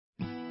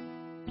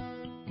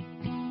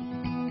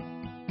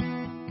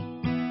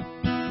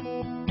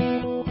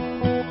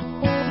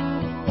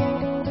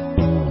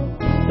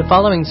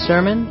following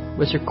sermon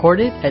was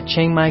recorded at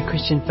Chiang Mai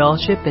Christian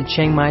Fellowship in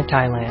Chiang Mai,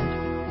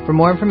 Thailand. For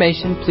more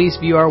information, please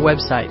view our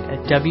website at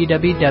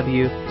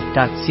www.ccfth.org.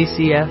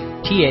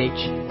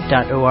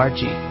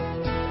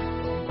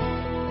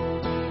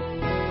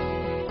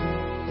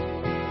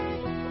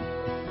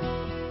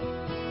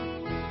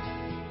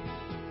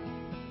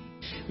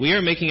 We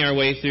are making our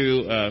way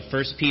through 1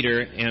 Peter,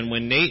 and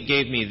when Nate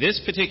gave me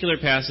this particular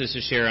passage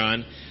to share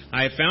on,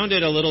 I found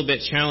it a little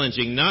bit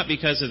challenging, not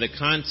because of the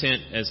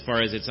content as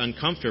far as it's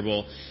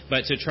uncomfortable,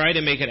 but to try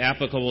to make it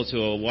applicable to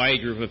a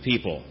wide group of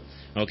people.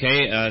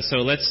 Okay, so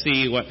let's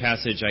see what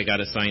passage I got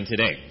assigned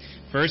today.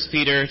 1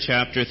 Peter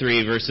chapter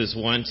 3, verses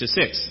 1 to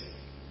 6.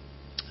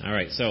 All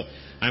right, so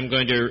I'm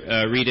going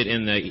to read it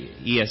in the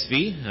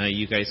ESV.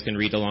 You guys can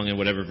read along in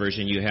whatever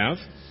version you have.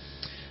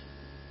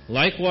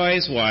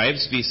 Likewise,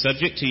 wives, be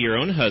subject to your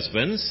own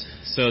husbands,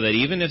 so that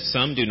even if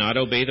some do not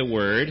obey the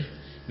word,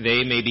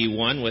 they may be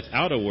won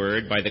without a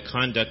word by the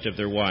conduct of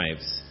their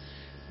wives.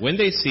 When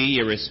they see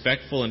your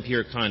respectful and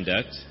pure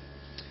conduct,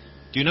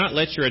 do not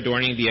let your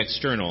adorning be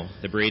external,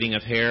 the braiding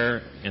of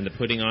hair and the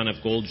putting on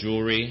of gold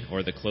jewelry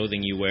or the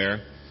clothing you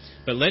wear,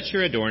 but let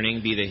your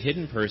adorning be the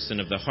hidden person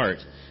of the heart,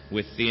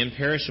 with the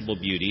imperishable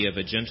beauty of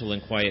a gentle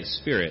and quiet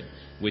spirit,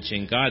 which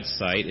in God's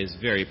sight is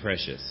very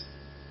precious.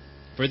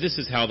 For this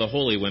is how the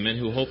holy women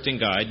who hoped in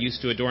God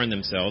used to adorn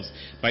themselves,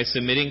 by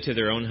submitting to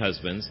their own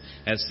husbands,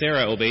 as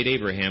Sarah obeyed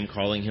Abraham,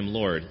 calling him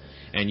Lord.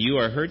 And you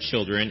are her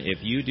children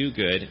if you do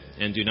good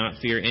and do not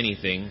fear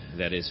anything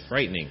that is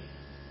frightening.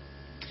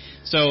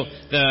 So,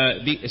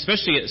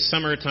 especially at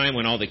summertime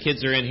when all the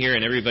kids are in here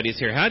and everybody's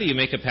here, how do you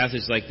make a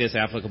passage like this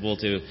applicable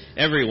to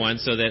everyone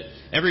so that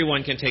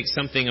everyone can take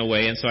something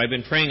away? And so I've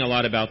been praying a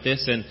lot about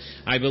this, and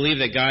I believe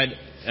that God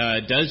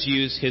does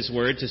use His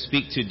Word to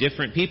speak to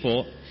different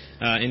people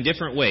in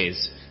different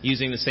ways,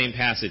 using the same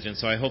passage. And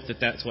so I hope that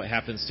that's what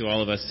happens to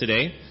all of us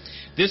today.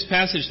 This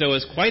passage, though,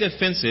 is quite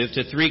offensive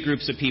to three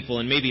groups of people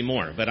and maybe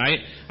more. But I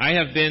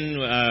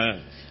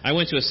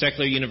went to a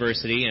secular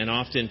university, and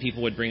often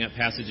people would bring up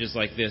passages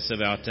like this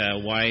about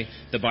why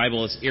the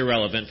Bible is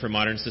irrelevant for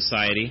modern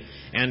society.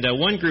 And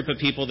one group of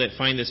people that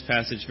find this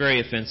passage very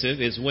offensive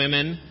is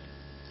women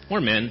or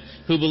men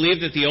who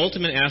believe that the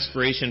ultimate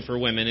aspiration for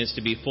women is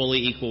to be fully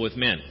equal with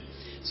men.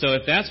 So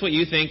if that's what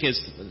you think is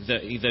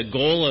the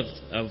goal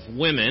of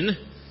women,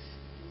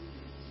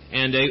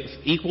 and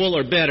equal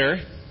or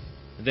better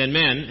than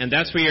men, and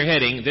that's where you're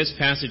heading, this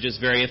passage is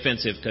very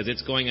offensive because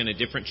it's going on a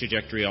different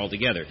trajectory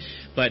altogether.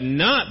 But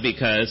not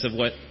because of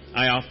what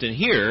I often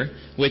hear,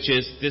 which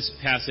is this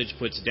passage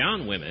puts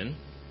down women,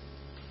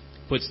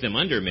 puts them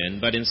under men,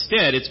 but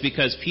instead it's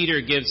because Peter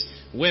gives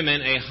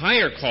women a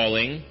higher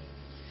calling,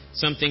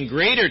 something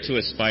greater to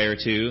aspire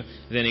to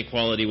than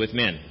equality with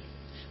men.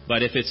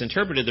 But if it's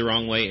interpreted the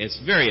wrong way, it's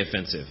very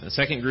offensive. A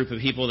second group of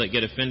people that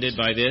get offended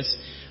by this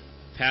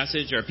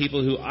passage are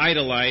people who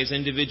idolize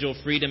individual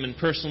freedom and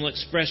personal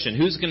expression.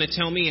 Who's going to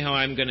tell me how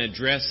I'm going to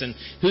dress, and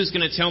who's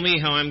going to tell me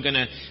how I'm going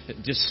to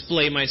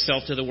display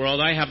myself to the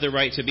world? I have the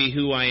right to be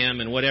who I am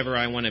and whatever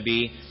I want to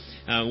be,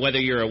 whether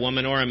you're a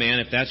woman or a man.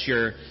 If that's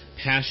your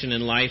passion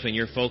in life and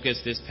your focus,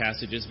 this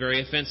passage is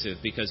very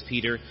offensive because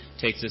Peter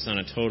takes us on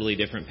a totally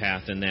different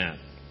path than that.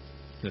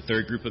 The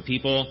third group of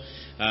people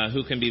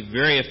who can be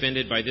very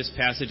offended by this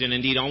passage, and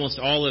indeed almost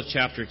all of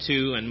chapter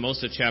 2 and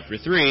most of chapter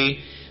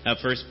 3 of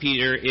 1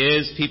 Peter,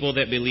 is people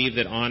that believe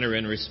that honor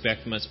and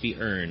respect must be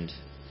earned.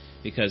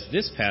 Because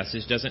this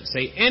passage doesn't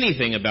say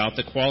anything about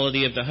the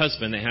quality of the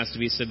husband that has to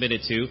be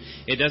submitted to.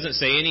 It doesn't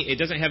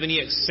have any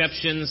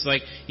exceptions,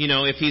 like,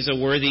 if he's a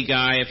worthy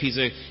guy, if he's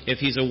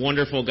a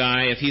wonderful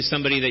guy, if he's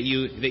somebody that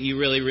you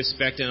really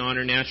respect and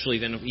honor naturally,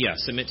 then yeah,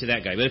 submit to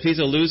that guy. But if he's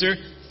a loser,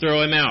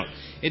 throw him out.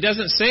 It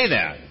doesn't say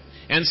that.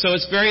 And so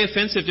it's very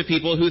offensive to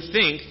people who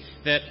think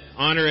that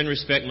honor and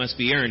respect must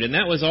be earned. And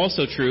that was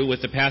also true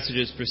with the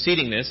passages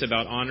preceding this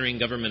about honoring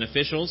government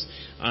officials,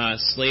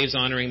 slaves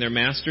honoring their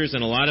masters,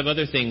 and a lot of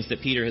other things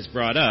that Peter has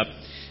brought up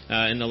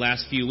in the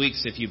last few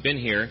weeks if you've been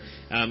here.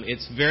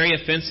 It's very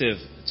offensive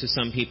to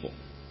some people.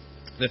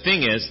 The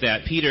thing is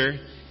that Peter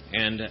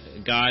and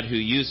God who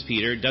used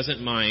Peter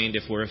doesn't mind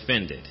if we're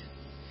offended.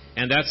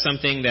 And that's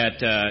something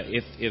that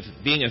if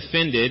being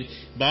offended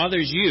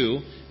bothers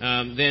you,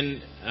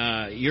 then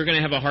you're going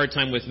to have a hard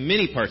time with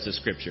many parts of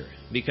Scripture.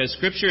 Because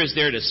Scripture is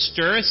there to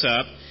stir us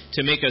up,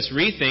 to make us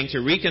rethink, to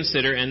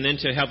reconsider, and then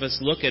to help us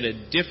look at a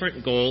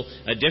different goal,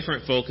 a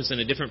different focus, and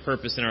a different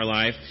purpose in our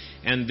life,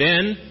 and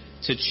then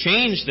to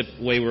change the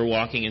way we're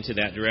walking into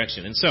that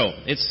direction. And so,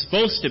 it's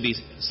supposed to be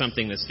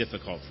something that's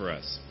difficult for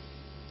us.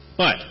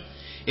 But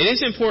it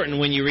is important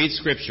when you read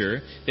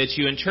Scripture that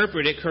you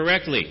interpret it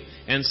correctly.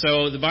 And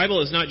so the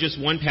Bible is not just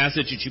one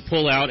passage that you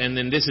pull out and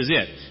then this is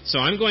it. So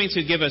I'm going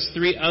to give us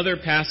three other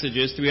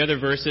passages, three other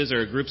verses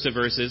or groups of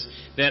verses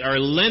that are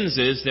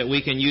lenses that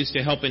we can use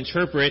to help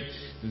interpret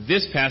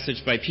this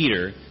passage by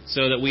Peter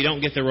so that we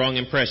don't get the wrong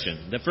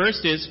impression. The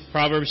first is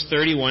Proverbs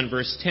 31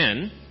 verse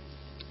 10,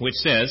 which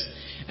says,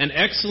 "An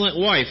excellent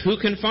wife who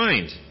can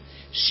find?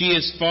 She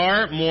is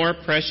far more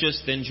precious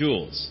than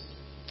jewels."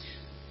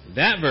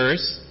 That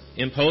verse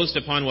imposed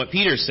upon what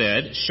Peter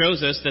said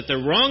shows us that the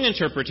wrong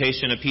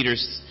interpretation of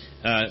Peter's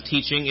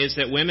teaching is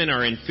that women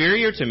are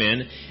inferior to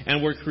men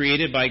and were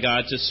created by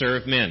God to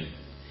serve men.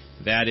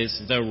 That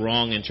is the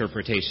wrong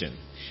interpretation.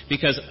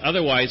 Because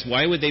otherwise,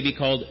 why would they be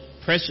called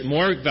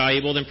more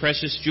valuable than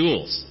precious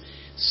jewels?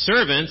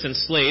 Servants and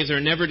slaves are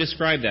never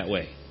described that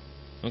way.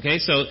 Okay,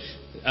 so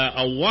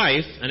a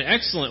wife, an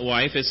excellent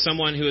wife, is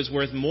someone who is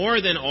worth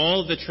more than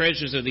all the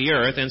treasures of the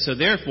earth, and so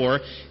therefore,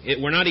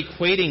 we're not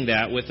equating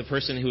that with the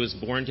person who is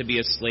born to be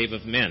a slave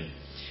of men.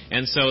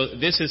 And so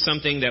this is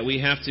something that we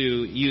have to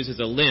use as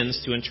a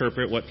lens to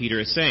interpret what Peter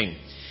is saying.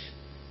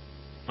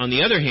 On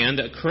the other hand,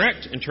 the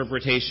correct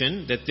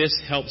interpretation that this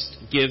helps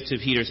give to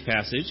Peter's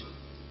passage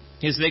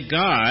is that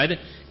God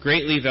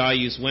greatly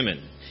values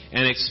women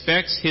and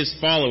expects His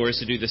followers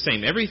to do the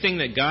same. Everything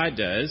that God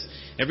does,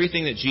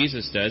 everything that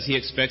Jesus does, He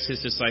expects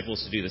His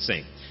disciples to do the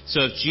same.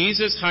 So if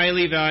Jesus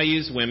highly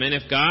values women,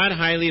 if God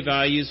highly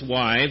values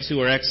wives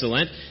who are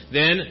excellent,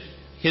 then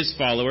His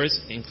followers,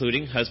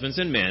 including husbands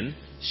and men,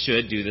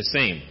 should do the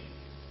same.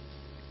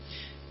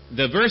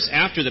 The verse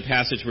after the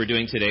passage we're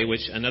doing today,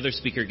 which another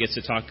speaker gets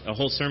to talk a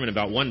whole sermon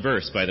about one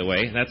verse, by the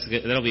way,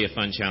 that'll be a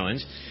fun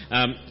challenge,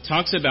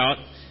 talks about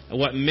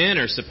what men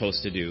are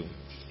supposed to do.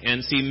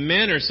 And see,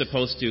 men are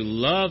supposed to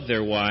love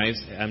their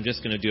wives, I'm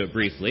just going to do it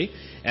briefly,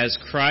 as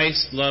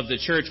Christ loved the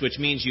church, which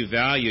means you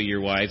value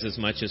your wives as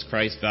much as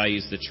Christ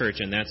values the church,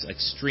 and that's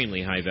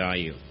extremely high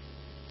value.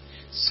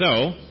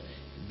 So,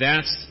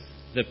 that's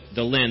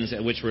the lens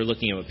at which we're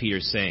looking at what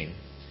Peter's saying.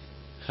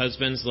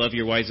 Husbands, love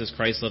your wives as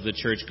Christ loved the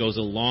church goes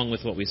along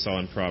with what we saw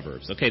in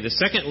Proverbs. Okay, the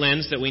second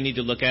lens that we need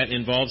to look at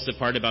involves the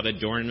part about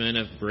adornment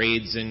of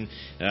braids and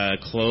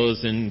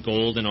clothes and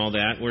gold and all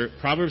that, where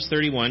Proverbs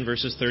 31,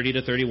 verses 30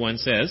 to 31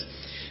 says,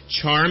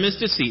 "Charm is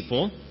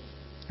deceitful,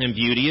 and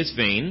beauty is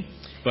vain,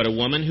 but a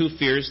woman who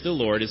fears the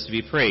Lord is to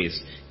be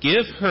praised.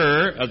 Give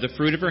her of the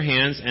fruit of her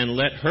hands, and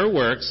let her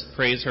works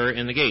praise her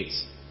in the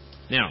gates."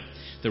 Now,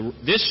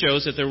 this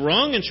shows that the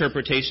wrong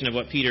interpretation of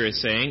what Peter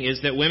is saying is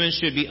that women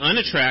should be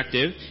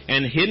unattractive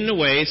and hidden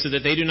away so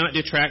that they do not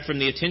detract from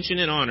the attention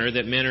and honor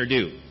that men are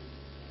due.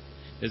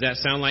 Does that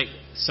sound like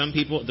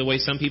the way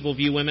some people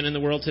view women in the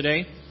world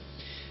today?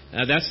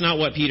 That's not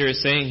what Peter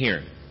is saying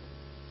here.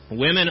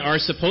 Women are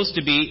supposed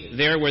to be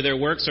there where their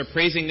works are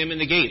praising them in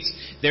the gates.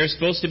 They're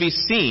supposed to be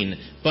seen.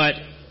 But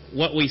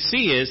what we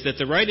see is that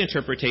the right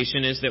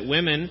interpretation is that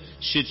women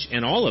should,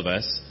 and all of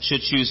us,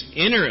 should choose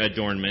inner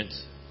adornment,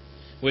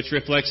 which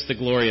reflects the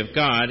glory of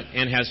God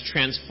and has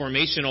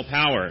transformational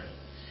power,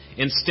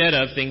 instead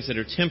of things that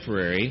are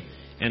temporary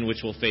and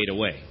which will fade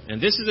away. And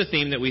this is a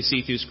theme that we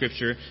see through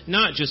Scripture,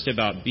 not just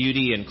about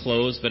beauty and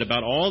clothes, but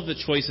about all the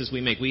choices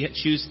we make. We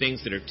choose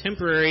things that are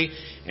temporary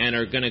and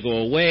are going to go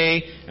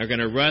away, are going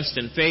to rust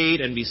and fade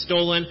and be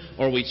stolen,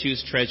 or we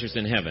choose treasures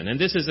in heaven. And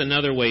this is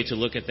another way to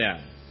look at that.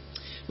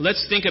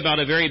 Let's think about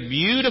a very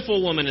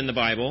beautiful woman in the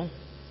Bible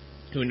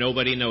who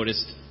nobody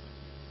noticed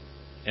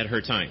at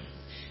her time.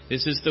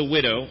 This is the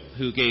widow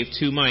who gave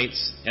 2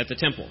 mites at the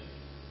temple.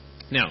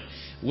 Now,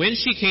 when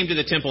she came to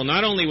the temple,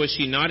 not only was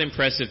she not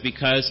impressive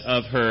because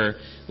of her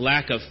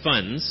lack of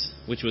funds,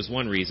 which was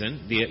one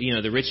reason.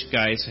 The rich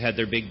guys had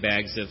their big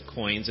bags of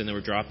coins and they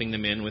were dropping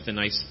them in with a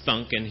nice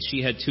thunk, and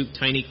she had 2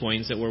 tiny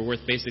coins that were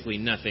worth basically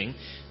nothing.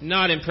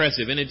 Not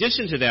impressive. In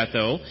addition to that,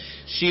 though,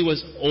 she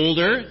was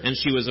older and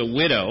she was a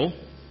widow,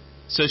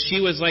 so she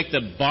was like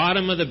the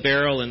bottom of the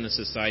barrel in the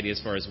society as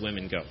far as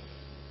women go,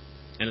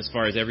 and as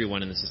far as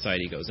everyone in the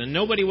society goes. And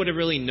nobody would have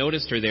really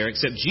noticed her there,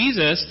 except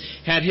Jesus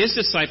had His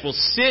disciples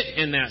sit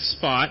in that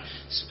spot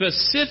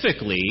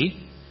specifically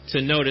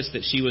to notice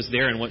that she was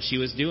there and what she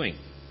was doing.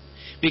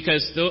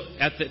 Because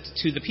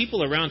to the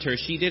people around her,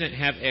 she didn't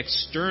have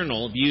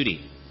external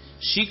beauty.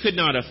 She could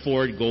not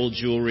afford gold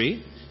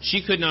jewelry.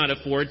 She could not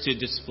afford to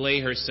display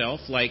herself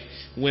like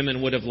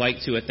women would have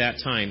liked to at that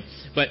time.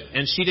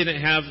 And she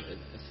didn't have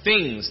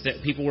things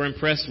that people were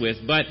impressed with,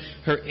 but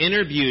her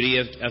inner beauty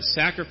of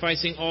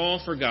sacrificing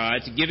all for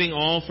God, to giving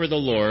all for the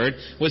Lord,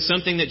 was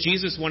something that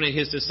Jesus wanted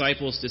His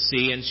disciples to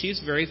see, and she's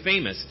very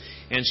famous,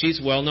 and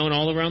she's well known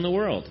all around the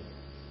world.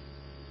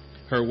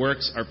 Her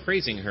works are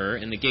praising her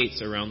in the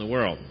gates around the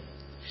world.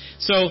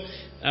 So,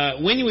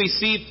 when we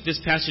see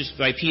this passage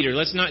by Peter,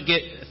 let's not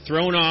get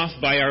thrown off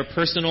by our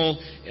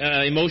personal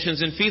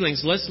emotions and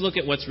feelings. Let's look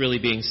at what's really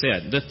being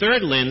said. The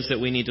third lens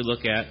that we need to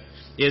look at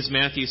is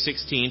Matthew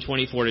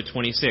 16:24 to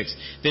 26.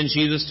 Then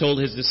Jesus told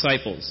His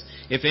disciples,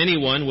 "If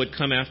anyone would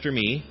come after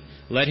me,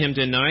 let him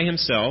deny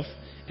himself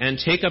and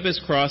take up his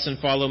cross and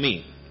follow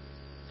me.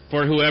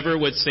 For whoever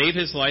would save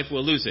his life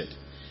will lose it,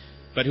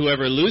 but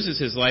whoever loses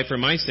his life for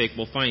my sake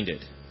will find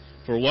it.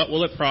 For what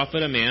will it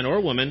profit a man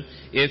or woman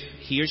if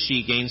he or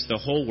she gains the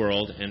whole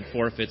world and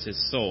forfeits his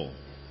soul?"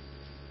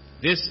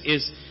 This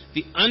is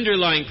the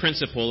underlying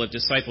principle of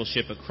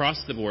discipleship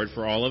across the board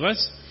for all of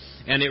us.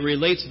 And it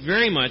relates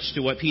very much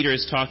to what Peter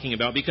is talking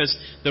about, because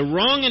the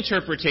wrong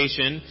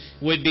interpretation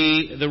would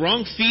be the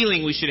wrong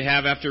feeling we should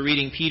have after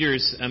reading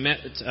Peter's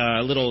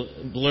little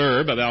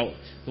blurb about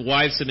the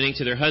wives submitting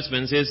to their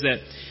husbands is that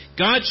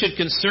God should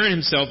concern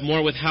Himself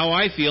more with how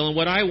I feel and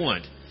what I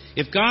want.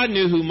 If God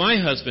knew who my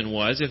husband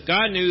was, if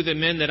God knew the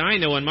men that I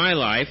know in my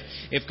life,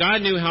 if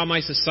God knew how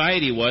my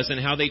society was and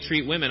how they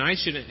treat women, I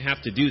shouldn't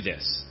have to do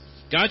this.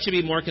 God should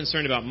be more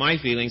concerned about my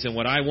feelings and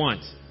what I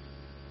want.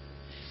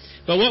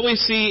 But what we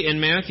see in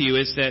Matthew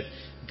is that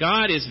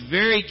God is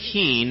very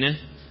keen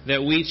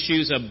that we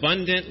choose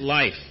abundant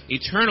life,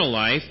 eternal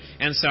life,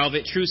 and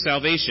true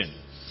salvation.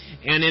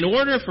 And in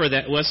order for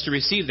us to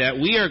receive that,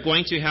 we are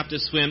going to have to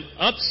swim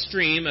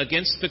upstream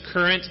against the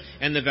current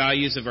and the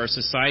values of our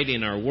society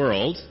and our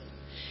world.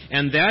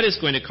 And that is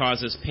going to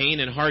cause us pain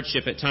and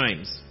hardship at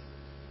times.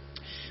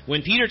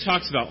 When Peter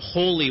talks about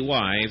holy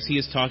wives, he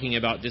is talking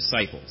about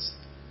disciples.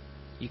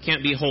 You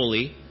can't be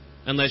holy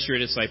unless you're a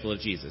disciple of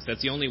Jesus.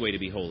 That's the only way to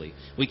be holy.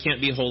 We can't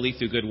be holy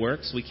through good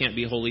works. We can't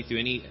be holy through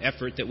any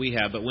effort that we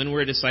have. But when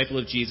we're a disciple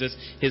of Jesus,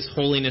 His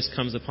holiness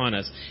comes upon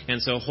us.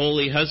 And so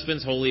holy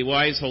husbands, holy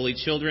wives, holy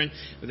children,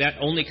 that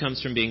only comes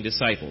from being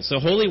disciples. So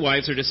holy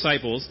wives are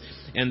disciples,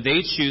 and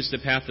they choose the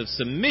path of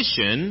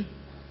submission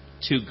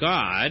to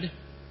God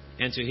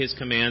and to His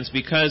commands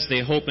because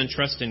they hope and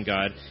trust in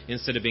God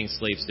instead of being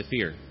slaves to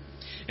fear.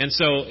 And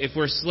so if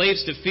we're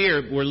slaves to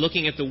fear, we're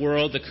looking at the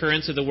world, the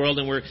currents of the world,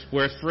 and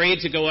we're afraid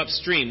to go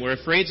upstream. We're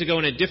afraid to go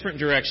in a different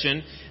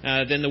direction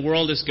than the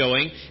world is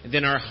going,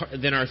 than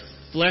our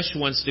flesh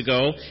wants to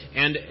go,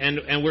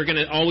 and we're going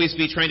to always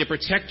be trying to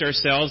protect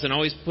ourselves and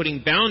always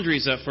putting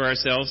boundaries up for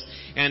ourselves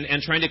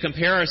and trying to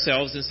compare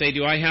ourselves and say,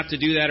 do I have to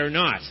do that or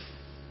not?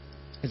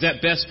 Is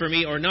that best for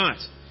me or not?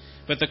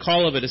 But the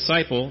call of a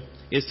disciple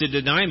is to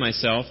deny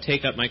myself,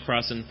 take up my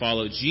cross, and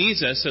follow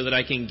Jesus so that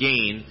I can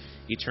gain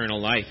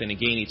eternal life and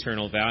gain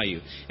eternal value.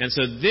 And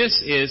so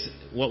this is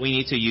what we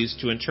need to use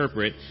to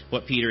interpret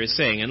what Peter is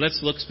saying. And let's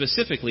look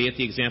specifically at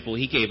the example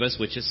he gave us,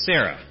 which is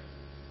Sarah.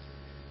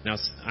 Now,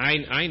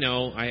 I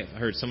know, I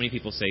heard so many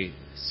people say,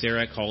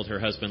 Sarah called her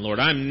husband Lord.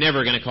 I'm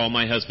never going to call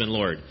my husband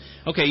Lord.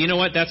 Okay, you know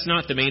what? That's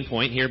not the main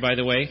point here, by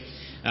the way.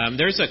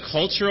 There's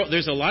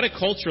a lot of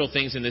cultural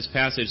things in this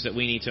passage that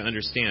we need to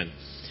understand.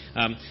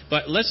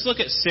 But let's look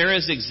at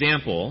Sarah's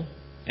example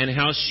and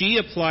how she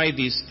applied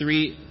these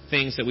three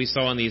things that we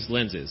saw on these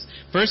lenses.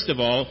 First of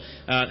all,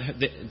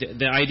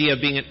 the idea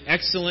of being an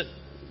excellent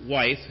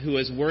wife who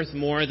is worth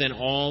more than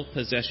all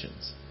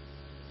possessions.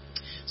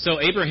 So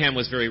Abraham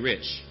was very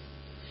rich.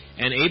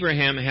 And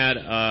Abraham had,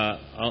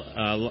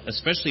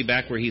 especially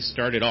back where he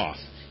started off,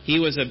 he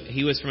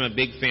was from a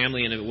big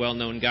family and a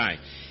well-known guy.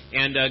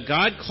 And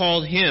God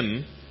called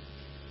him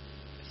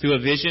through a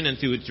vision and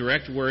through a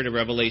direct word of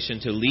revelation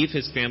to leave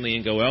his family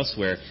and go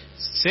elsewhere.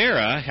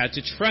 Sarah had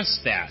to trust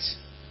that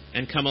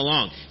and come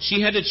along.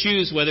 She had to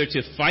choose whether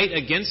to fight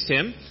against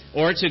him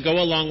or to go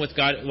along with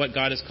God, what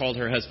God has called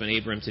her husband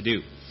Abram to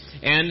do.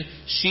 And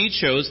she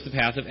chose the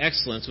path of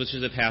excellence, which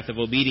is the path of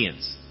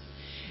obedience.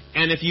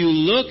 And if you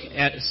look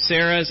at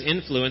Sarah's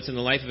influence in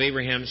the life of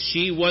Abraham,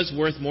 she was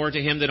worth more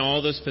to him than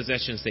all those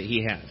possessions that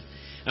he had.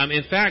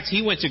 In fact,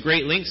 he went to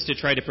great lengths to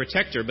try to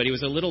protect her, but he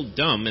was a little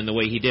dumb in the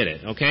way he did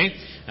it, okay?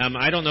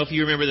 I don't know if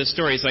you remember the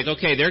story. It's like,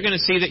 okay, they're going to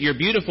see that you're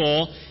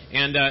beautiful,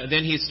 and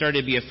then he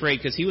started to be afraid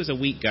because he was a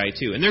weak guy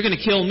too. And they're going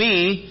to kill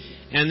me,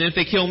 and then if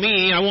they kill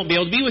me, I won't be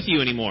able to be with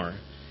you anymore.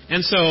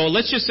 And so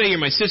let's just say you're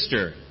my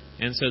sister.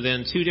 And so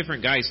then two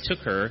different guys took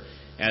her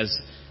as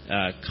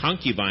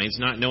concubines,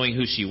 not knowing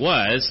who she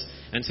was,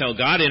 until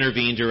God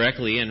intervened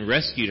directly and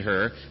rescued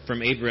her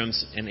from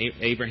Abraham's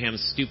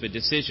stupid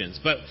decisions.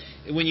 But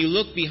when you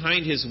look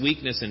behind his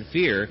weakness and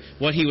fear,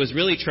 what he was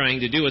really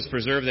trying to do was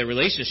preserve their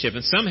relationship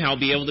and somehow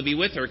be able to be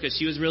with her because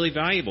she was really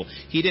valuable.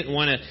 He didn't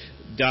want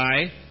to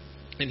die,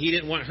 and he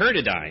didn't want her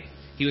to die.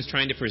 He was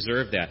trying to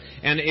preserve that.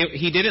 And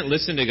he didn't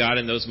listen to God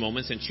in those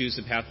moments and choose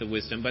the path of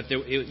wisdom, but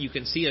you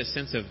can see a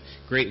sense of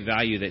great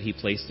value that he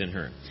placed in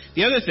her.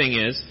 The other thing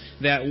is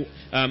that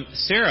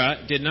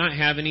Sarah did not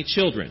have any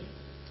children.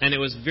 And it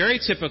was very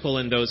typical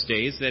in those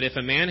days that if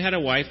a man had a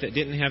wife that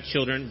didn't have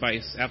children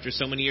after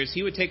so many years,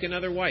 he would take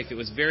another wife. It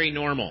was very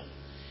normal.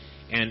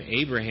 And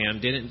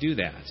Abraham didn't do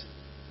that.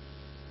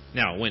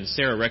 Now, when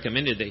Sarah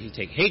recommended that he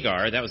take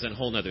Hagar, that was a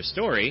whole other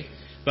story.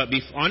 But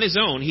on his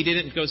own, he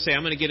didn't go say,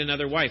 I'm going to get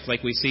another wife.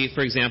 Like we see, for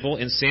example,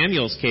 in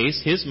Samuel's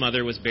case, his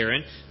mother was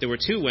barren. There were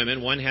two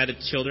women. One had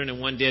children and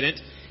one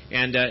didn't.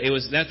 And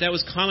that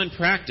was common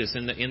practice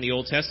in the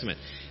Old Testament.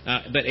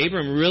 But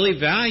Abram really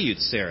valued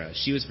Sarah.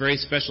 She was very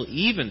special,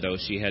 even though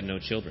she had no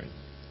children.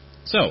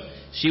 So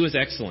she was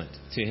excellent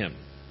to him.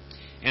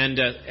 And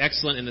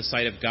excellent in the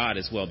sight of God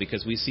as well,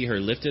 because we see her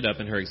lifted up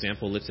and her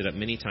example lifted up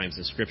many times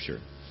in Scripture.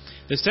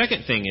 The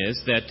second thing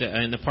is that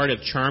in the part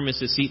of charm is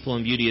deceitful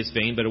and beauty is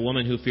vain, but a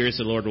woman who fears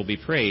the Lord will be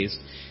praised.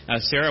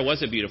 Sarah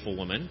was a beautiful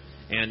woman.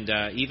 And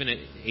even at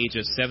age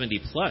of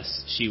 70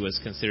 plus, she was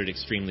considered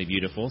extremely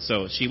beautiful.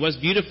 So she was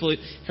beautiful.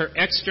 Her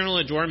external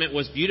adornment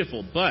was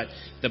beautiful. But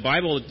the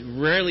Bible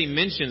rarely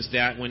mentions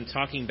that when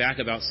talking back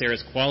about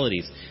Sarah's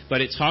qualities.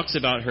 But it talks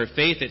about her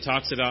faith. It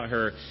talks about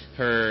her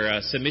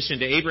submission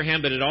to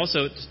Abraham. But it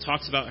also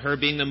talks about her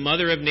being the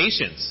mother of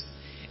nations.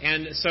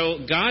 And so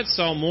God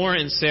saw more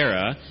in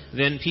Sarah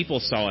than people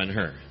saw in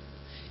her.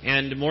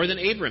 and more than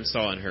Abram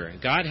saw in her.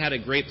 God had a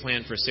great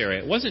plan for Sarah.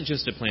 It wasn't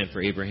just a plan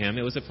for Abraham,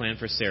 it was a plan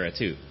for Sarah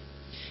too.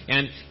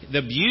 And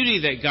the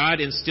beauty that God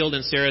instilled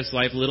in Sarah's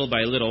life little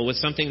by little was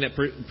something that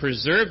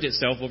preserved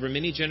itself over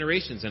many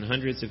generations and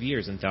hundreds of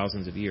years and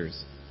thousands of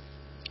years.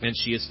 And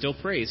she is still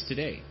praised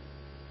today.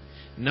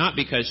 Not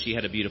because she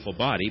had a beautiful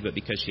body, but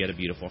because she had a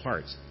beautiful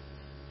heart.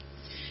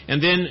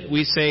 And then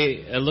we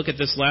say, look at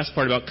this last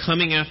part about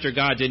coming after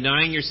God,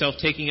 denying yourself,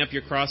 taking up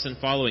your cross and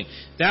following.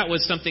 That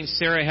was something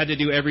Sarah had to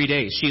do every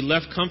day. She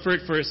left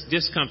comfort for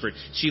discomfort.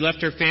 She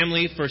left her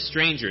family for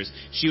strangers.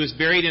 She was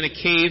buried in a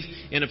cave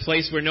in a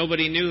place where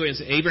nobody knew.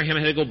 As Abraham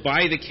had to go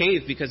buy the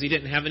cave because he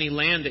didn't have any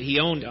land that he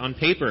owned on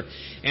paper.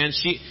 And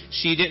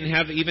she didn't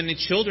have even any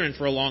children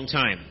for a long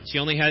time. She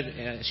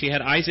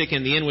had Isaac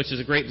in the end, which is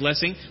a great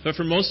blessing. But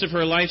for most of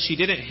her life, she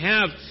didn't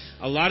have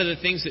a lot of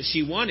the things that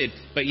she wanted,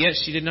 but yet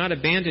she did not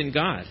abandon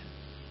God.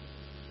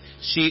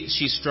 She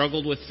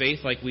struggled with faith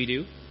like we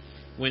do.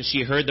 When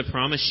she heard the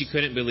promise, she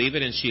couldn't believe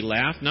it, and she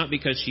laughed, not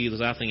because she was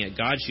laughing at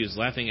God, she was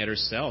laughing at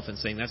herself and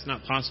saying, that's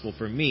not possible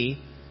for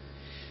me.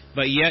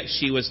 But yet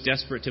she was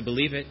desperate to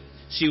believe it.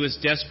 She was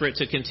desperate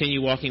to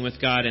continue walking with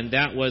God, and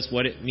that was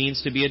what it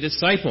means to be a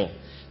disciple.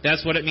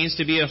 That's what it means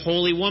to be a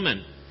holy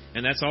woman.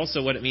 And that's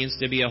also what it means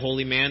to be a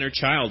holy man or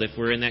child, if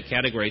we're in that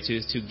category,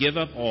 to give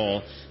up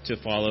all to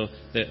follow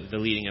the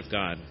leading of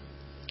God.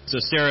 So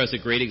Sarah is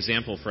a great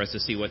example for us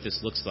to see what this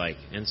looks like.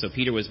 And so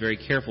Peter was very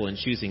careful in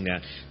choosing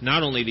that,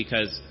 not only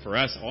because for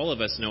us, all of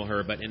us know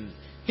her, but in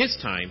his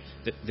time,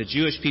 the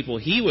Jewish people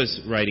he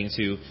was writing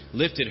to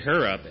lifted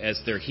her up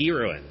as their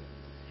heroine.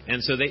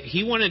 And so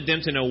he wanted them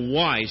to know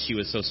why she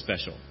was so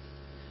special,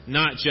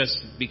 not just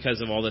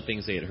because of all the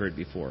things they had heard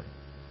before.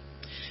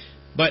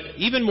 But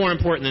even more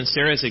important than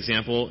Sarah's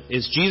example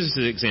is Jesus'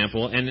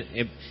 example. And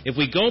if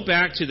we go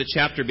back to the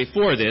chapter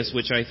before this,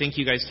 which I think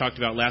you guys talked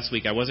about last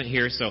week, I wasn't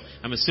here, so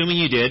I'm assuming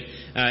you did.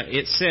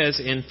 It says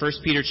in 1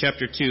 Peter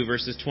chapter 2,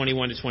 verses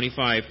 21 to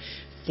 25,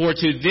 "For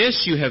to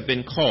this you have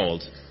been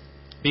called,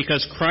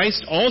 because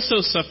Christ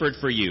also suffered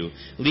for you,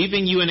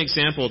 leaving you an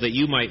example that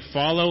you might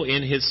follow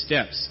in his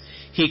steps.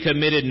 He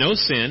committed no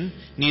sin,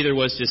 neither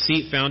was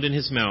deceit found in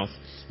his mouth.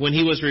 When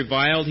he was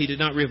reviled, he did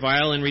not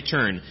revile in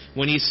return.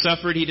 When he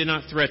suffered, he did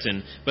not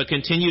threaten, but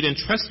continued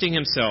entrusting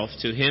himself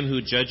to him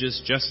who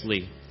judges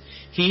justly.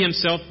 He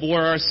himself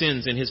bore our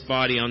sins in his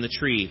body on the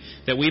tree,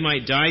 that we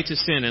might die to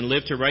sin and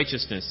live to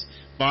righteousness.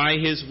 By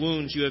his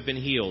wounds you have been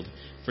healed,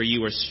 for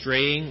you were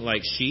straying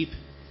like sheep,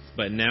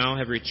 but now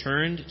have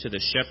returned to the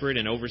shepherd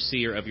and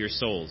overseer of your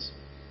souls."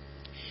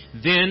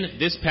 Then,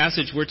 this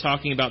passage we're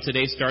talking about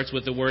today starts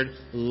with the word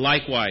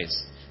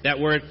likewise. That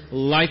word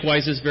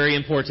likewise is very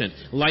important.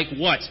 Like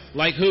what?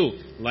 Like who?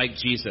 Like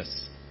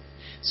Jesus.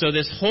 So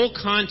this whole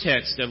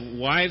context of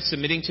wives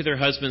submitting to their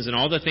husbands and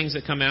all the things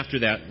that come after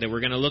that we're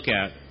going to look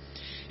at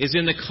is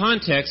in the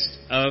context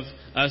of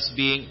us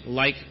being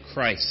like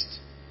Christ.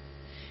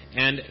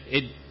 And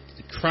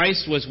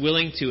Christ was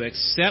willing to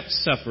accept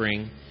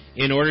suffering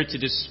in order to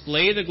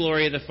display the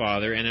glory of the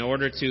Father and in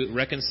order to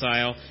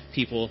reconcile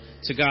people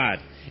to God.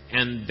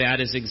 And that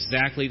is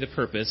exactly the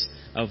purpose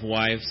of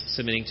wives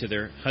submitting to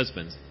their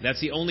husbands. That's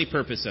the only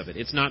purpose of it.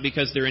 It's not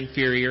because they're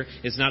inferior.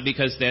 It's not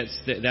because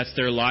that's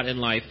their lot in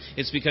life.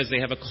 It's because they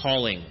have a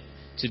calling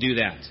to do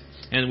that.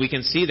 And we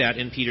can see that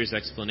in Peter's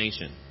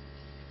explanation.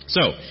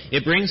 So,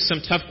 it brings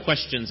some tough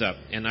questions up.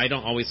 And I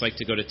don't always like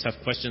to go to tough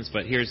questions,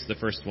 but here's the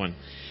first one.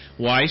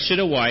 Why should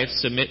a wife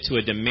submit to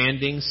a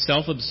demanding,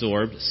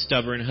 self-absorbed,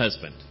 stubborn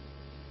husband?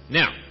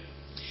 Now,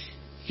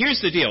 here's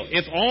the deal.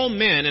 If all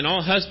men and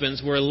all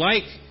husbands were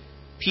like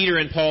Peter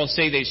and Paul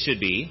say they should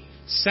be,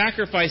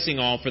 sacrificing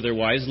all for their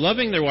wives,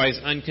 loving their wives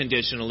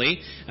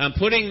unconditionally,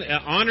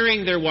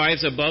 honoring their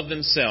wives above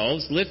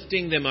themselves,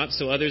 lifting them up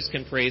so others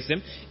can praise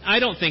them, I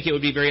don't think it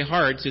would be very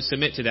hard to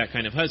submit to that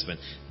kind of husband.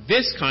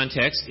 This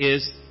context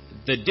is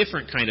the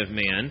different kind of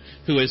man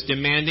who is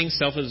demanding,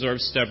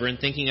 self-absorbed, stubborn,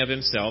 thinking of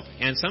himself,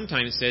 and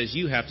sometimes says,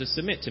 you have to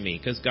submit to me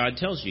because God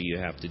tells you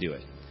have to do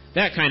it.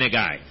 That kind of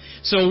guy.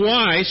 So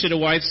why should a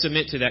wife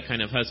submit to that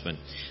kind of husband?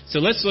 So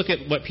let's look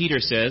at what Peter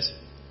says.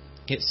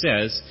 It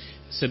says,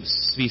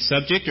 be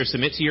subject or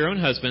submit to your own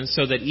husbands,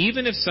 so that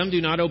even if some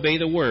do not obey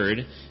the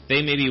word,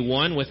 they may be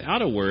won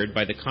without a word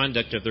by the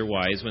conduct of their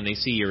wives when they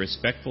see your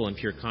respectful and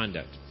pure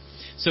conduct.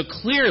 So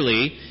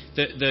clearly,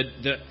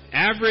 the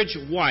average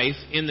wife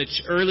in the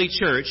early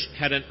church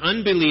had an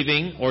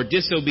unbelieving or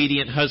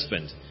disobedient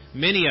husband.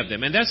 Many of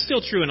them. And that's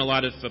still true in a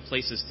lot of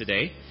places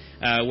today,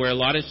 where a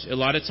lot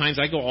of times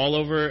I go all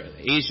over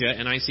Asia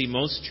and I see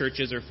most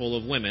churches are full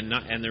of women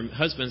and their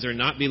husbands are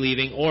not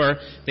believing, or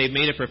they've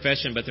made a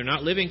profession but they're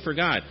not living for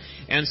God.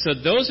 And so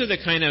those are the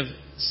kind of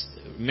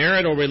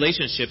marital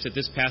relationships that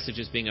this passage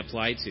is being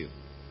applied to.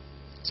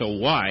 So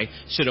why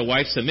should a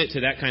wife submit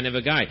to that kind of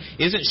a guy?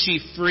 Isn't she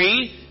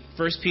free?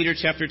 1 Peter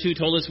chapter 2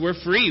 told us we're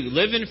free. We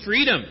live in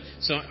freedom.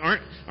 So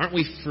aren't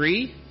we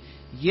free?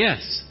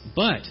 Yes,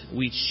 but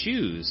we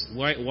choose,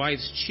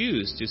 wives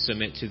choose to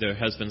submit to their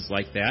husbands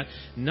like that,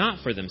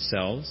 not for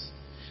themselves,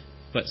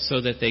 but so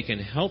that they can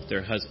help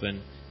their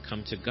husband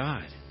come to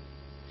God.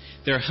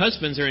 Their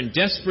husbands are in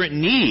desperate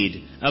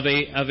need of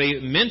a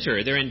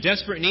mentor. They're in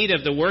desperate need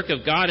of the work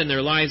of God in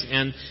their lives,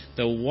 and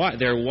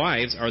their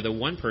wives are the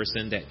one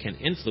person that can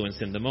influence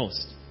them the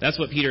most. That's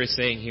what Peter is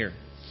saying here.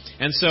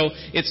 And so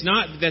it's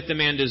not that the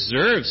man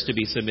deserves to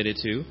be submitted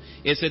to.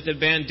 It's that the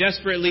man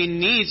desperately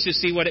needs to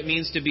see what it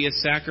means to be a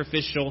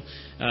sacrificial,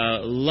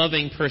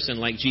 loving person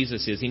like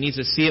Jesus is. He needs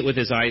to see it with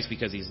his eyes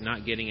because he's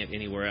not getting it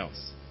anywhere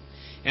else.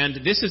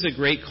 And this is a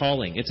great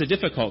calling. It's a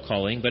difficult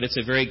calling, but it's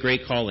a very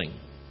great calling.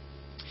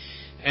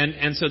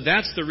 And so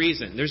that's the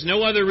reason. There's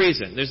no other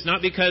reason. There's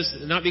not because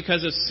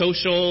of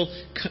social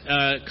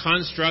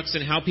constructs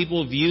and how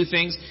people view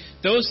things.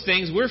 Those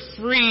things, we're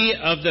free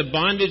of the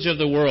bondage of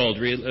the world,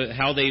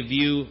 how they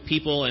view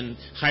people and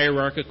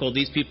hierarchical.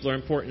 These people are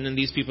important and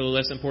these people are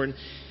less important.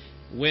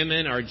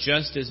 Women are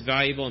just as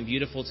valuable and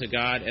beautiful to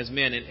God as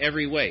men in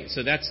every way.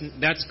 So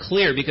that's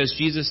clear because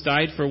Jesus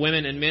died for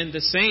women and men the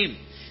same.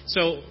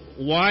 So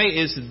why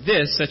is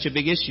this such a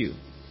big issue?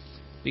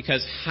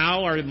 Because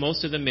how are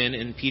most of the men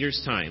in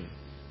Peter's time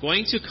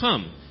going to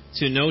come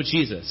to know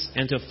Jesus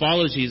and to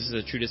follow Jesus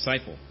as a true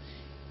disciple?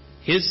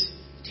 His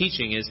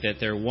teaching is that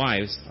their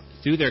wives,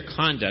 through their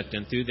conduct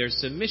and through their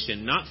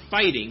submission, not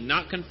fighting,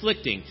 not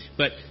conflicting,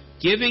 but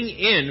giving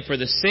in for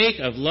the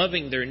sake of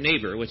loving their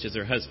neighbor, which is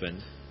their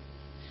husband,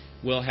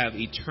 will have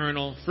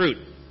eternal fruit.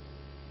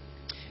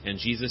 And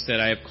Jesus said,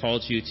 I have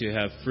called you to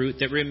have fruit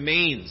that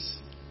remains.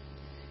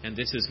 And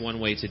this is one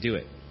way to do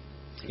it.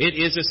 It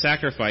is a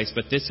sacrifice,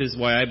 but this is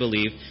why I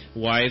believe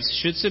wives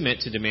should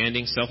submit to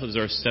demanding,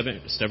 self-absorbed,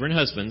 stubborn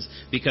husbands,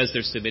 because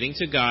they're submitting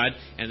to God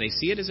and they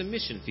see it as a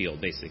mission field,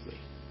 basically.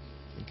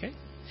 Okay?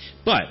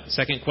 But,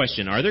 second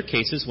question, are there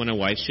cases when a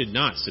wife should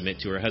not submit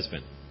to her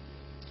husband?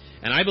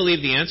 And I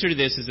believe the answer to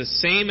this is the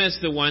same as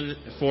the one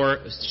for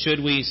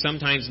should we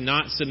sometimes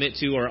not submit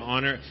to or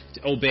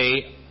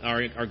obey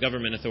our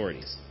government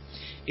authorities.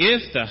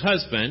 If the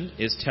husband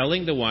is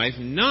telling the wife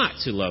not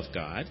to love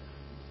God,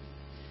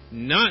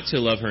 not to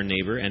love her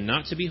neighbor, and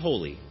not to be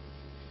holy,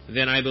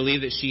 then I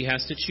believe that she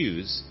has to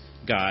choose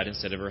God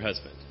instead of her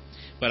husband.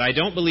 But I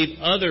don't believe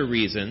other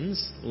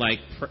reasons, like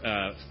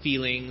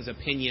feelings,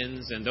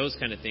 opinions, and those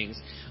kind of things,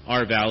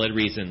 are valid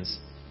reasons.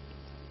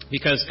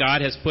 Because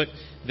God has put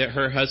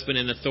her husband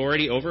in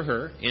authority over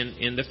her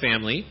in the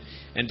family,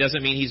 and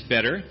doesn't mean he's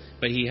better,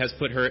 but he has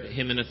put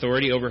him in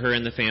authority over her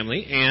in the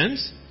family, and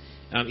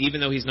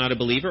even though he's not a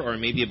believer, or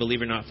maybe a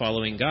believer not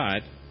following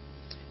God,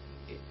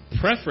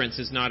 preference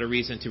is not a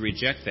reason to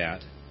reject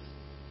that.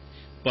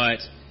 But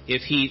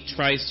if he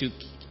tries to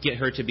get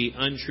her to be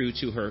untrue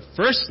to her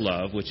first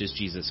love, which is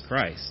Jesus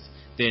Christ,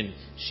 then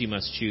she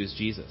must choose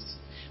Jesus.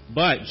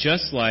 But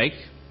just like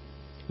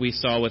we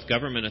saw with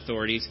government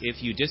authorities,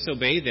 if you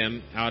disobey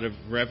them out of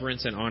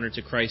reverence and honor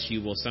to Christ,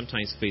 you will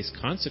sometimes face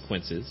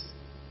consequences.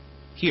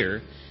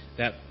 Here,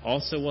 that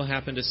also will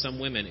happen to some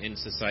women in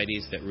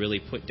societies that really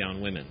put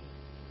down women.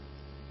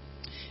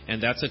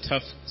 And that's a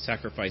tough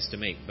sacrifice to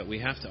make, but we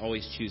have to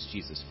always choose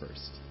Jesus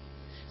first.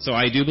 So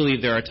I do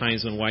believe there are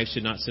times when wives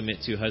should not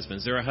submit to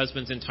husbands. There are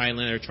husbands in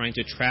Thailand that are trying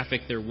to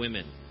traffic their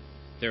women,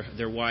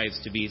 their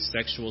wives, to be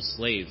sexual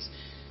slaves.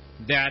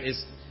 That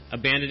is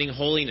abandoning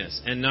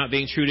holiness and not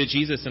being true to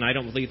Jesus, and I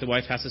don't believe the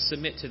wife has to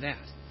submit to that.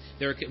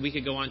 We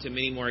could go on to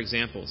many more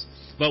examples.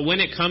 But when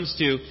it comes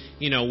to,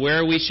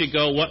 where we should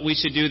go, what we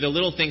should do, the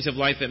little things of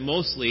life that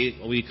mostly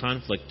we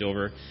conflict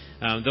over,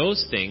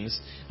 those things,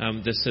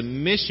 the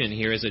submission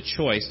here is a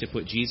choice to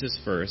put Jesus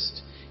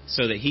first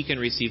so that he can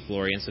receive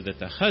glory and so that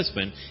the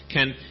husband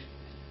can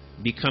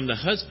become the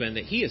husband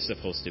that he is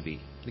supposed to be.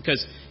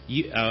 Because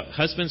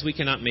husbands, we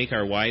cannot make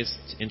our wives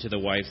into the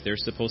wives they're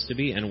supposed to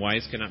be, and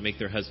wives cannot make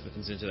their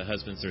husbands into the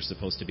husbands they're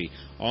supposed to be.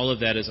 All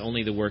of that is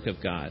only the work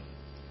of God.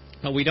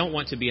 But we don't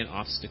want to be an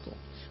obstacle.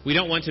 We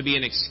don't want to be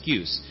an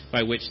excuse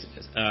by which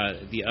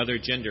the other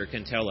gender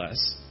can tell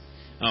us,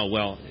 oh,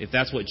 well, if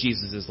that's what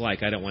Jesus is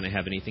like, I don't want to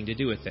have anything to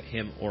do with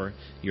him or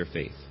your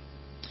faith.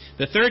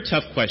 The third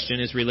tough question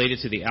is related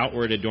to the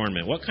outward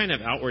adornment. What kind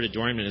of outward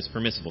adornment is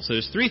permissible? So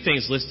there's three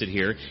things listed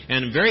here,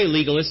 and very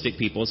legalistic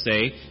people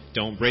say,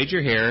 don't braid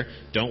your hair,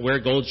 don't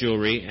wear gold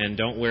jewelry, and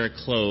don't wear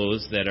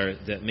clothes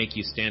that make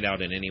you stand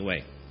out in any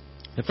way.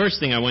 The first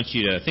thing I want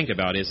you to think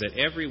about is that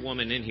every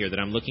woman in here that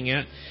I'm looking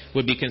at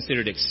would be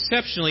considered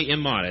exceptionally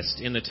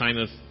immodest in the time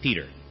of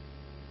Peter.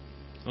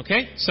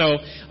 Okay? So,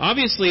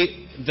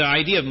 obviously, the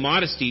idea of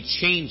modesty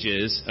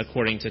changes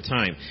according to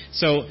time.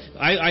 So,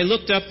 I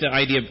looked up the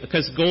idea,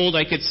 because gold,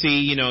 I could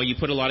see, you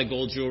put a lot of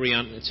gold jewelry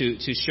on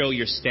to show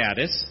your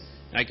status.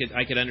 I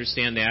could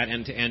understand that,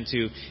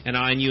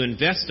 and you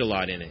invest a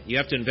lot in it. You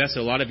have to invest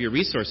a lot of your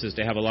resources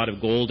to have a lot of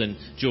gold and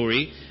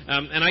jewelry.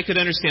 And I could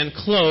understand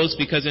clothes,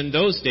 because in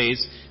those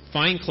days,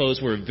 fine clothes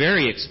were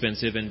very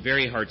expensive and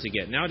very hard to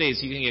get.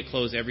 Nowadays, you can get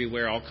clothes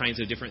everywhere, all kinds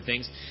of different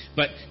things.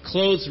 But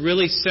clothes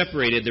really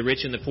separated the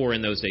rich and the poor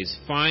in those days.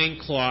 Fine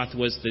cloth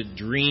was the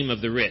dream of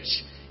the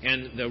rich.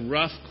 And the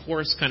rough,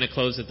 coarse kind of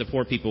clothes that the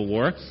poor people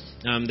wore,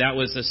 that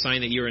was a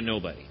sign that you're a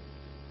nobody.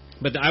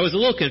 But I was a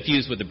little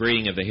confused with the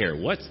braiding of the hair.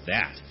 What's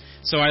that?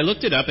 So I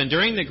looked it up, and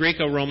during the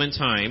Greco-Roman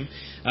time,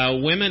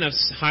 women of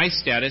high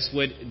status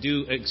would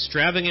do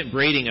extravagant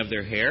braiding of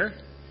their hair,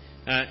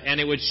 and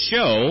it would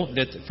show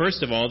that,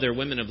 first of all, they're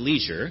women of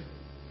leisure,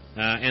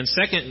 and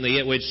secondly,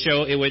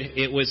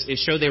 it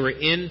showed they were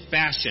in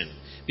fashion,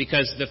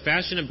 because the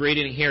fashion of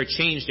braiding hair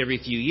changed every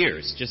few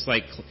years, just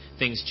like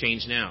things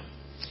change now.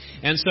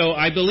 And so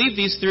I believe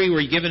these three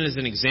were given as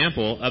an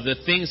example of the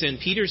things in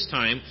Peter's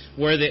time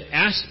where the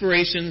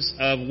aspirations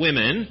of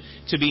women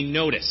to be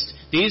noticed.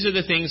 These are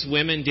the things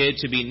women did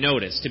to be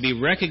noticed, to be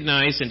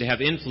recognized, and to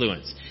have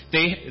influence.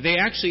 They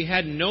actually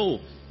had no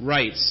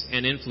rights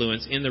and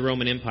influence in the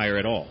Roman Empire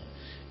at all.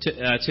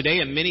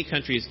 Today, many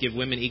countries give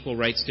women equal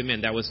rights to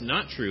men. That was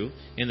not true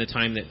in the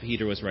time that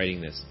Peter was writing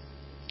this.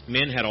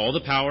 Men had all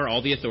the power,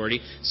 all the authority.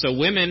 So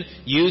women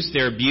used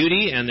their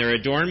beauty and their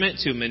adornment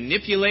to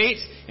manipulate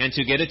and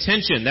to get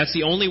attention. That's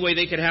the only way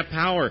they could have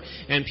power.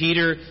 And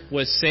Peter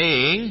was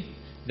saying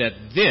that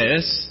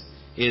this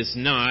is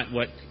not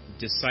what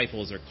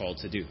disciples are called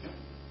to do.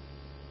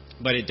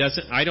 But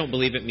I don't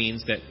believe it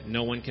means that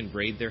no one can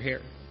braid their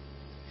hair.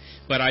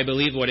 But I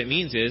believe what it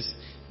means is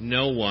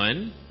no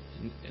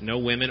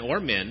women or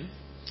men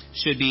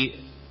should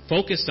be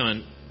focused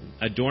on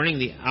adorning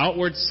the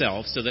outward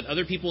self so that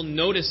other people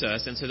notice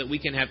us and so that we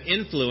can have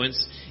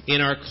influence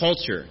in our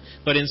culture.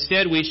 But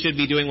instead we should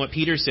be doing what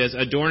Peter says,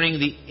 adorning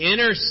the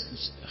inner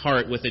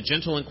heart with a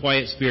gentle and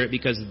quiet spirit,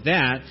 because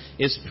that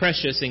is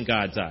precious in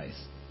God's eyes.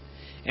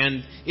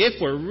 And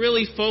if we're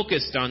really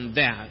focused on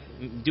that,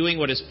 doing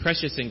what is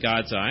precious in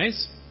God's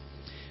eyes,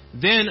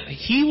 then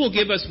He will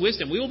give us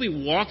wisdom. We will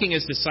be walking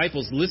as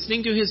disciples,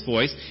 listening to His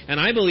voice, and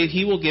I believe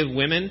He will give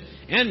women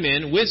and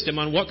men wisdom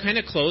on what kind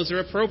of clothes are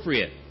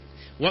appropriate.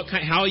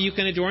 How you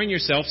can adorn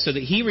yourself so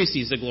that He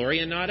receives the glory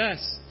and not us.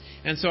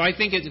 And so I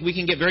think we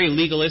can get very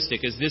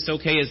legalistic. Is this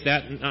okay? Is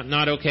that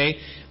not okay?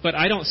 But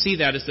I don't see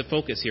that as the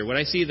focus here. What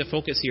I see the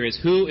focus here is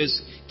who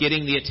is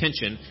getting the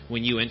attention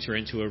when you enter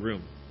into a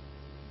room.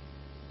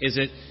 Is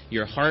it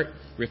your heart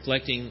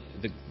reflecting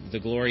the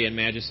glory and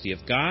majesty of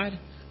God?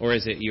 Or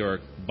is it your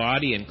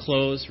body and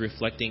clothes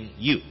reflecting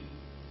you?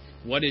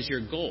 What is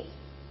your goal?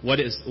 What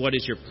is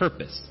your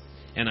purpose?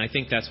 And I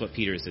think that's what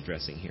Peter is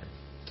addressing here.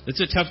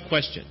 It's a tough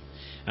question.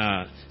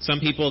 Some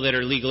people that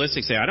are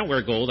legalistic say, I don't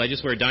wear gold, I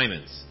just wear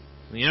diamonds.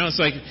 It's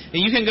like,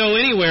 you can go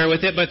anywhere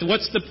with it, but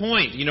what's the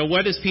point?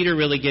 What is Peter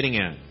really getting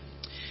at?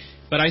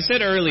 But I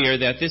said earlier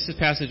that this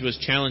passage was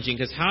challenging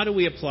because how do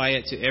we apply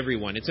it to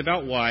everyone? It's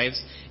about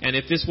wives, and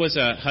if this was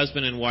a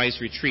husband and wives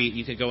retreat,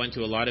 you could go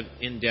into a lot of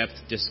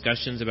in-depth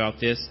discussions about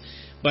this.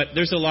 But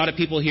there's a lot of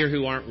people here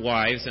who aren't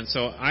wives, and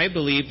so I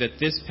believe that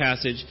this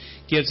passage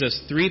gives us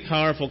three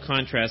powerful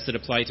contrasts that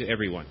apply to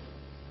everyone.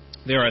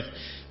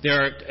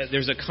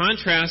 There's a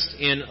contrast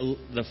in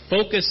the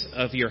focus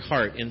of your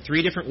heart in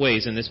three different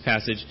ways in this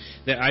passage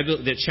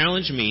that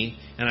challenge me,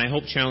 and I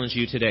hope challenge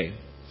you today.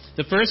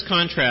 The first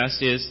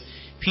contrast is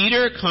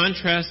Peter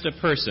contrasts a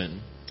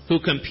person who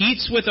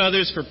competes with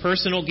others for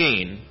personal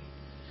gain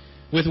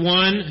with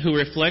one who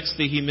reflects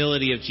the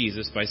humility of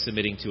Jesus by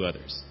submitting to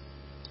others.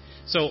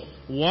 So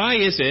why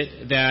is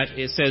it that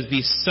it says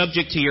be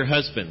subject to your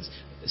husbands,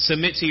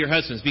 submit to your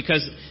husbands?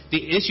 Because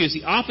the issue is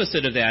the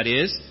opposite of that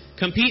is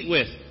compete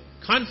with,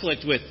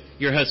 conflict with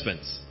your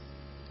husbands.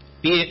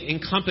 Be in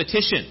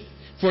competition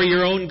for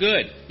your own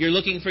good. You're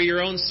looking for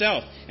your own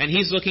self, and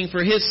he's looking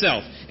for his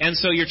self. And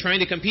so you're trying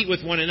to compete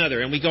with one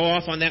another, and we go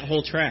off on that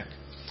whole track.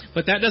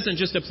 But that doesn't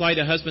just apply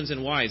to husbands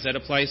and wives. That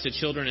applies to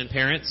children and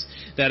parents.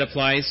 That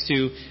applies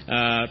to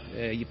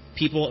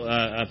people,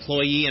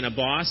 employee and a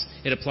boss.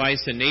 It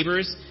applies to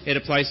neighbors. It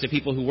applies to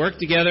people who work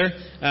together.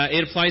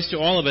 It applies to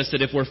all of us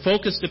that if we're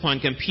focused upon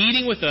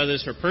competing with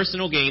others for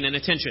personal gain and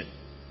attention,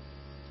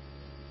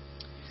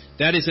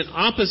 that is in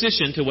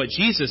opposition to what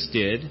Jesus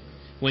did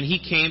when He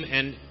came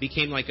and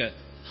became like a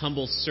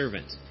humble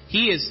servant.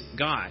 He is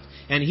God,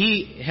 and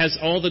He has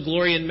all the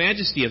glory and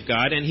majesty of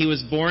God, and He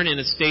was born in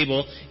a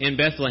stable in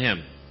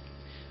Bethlehem.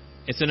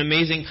 It's an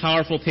amazing,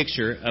 powerful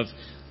picture of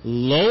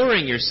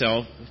lowering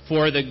yourself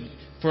for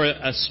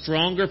a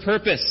stronger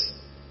purpose,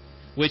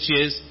 which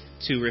is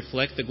to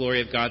reflect the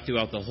glory of God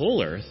throughout the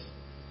whole earth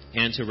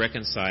and to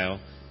reconcile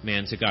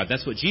man to God.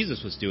 That's what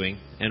Jesus was doing,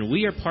 and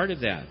we are part of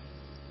that.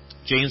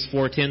 James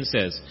 4:10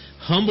 says,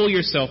 humble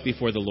yourself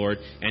before the Lord,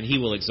 and He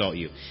will exalt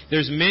you.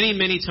 There's many,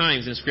 many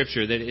times in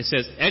Scripture that it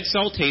says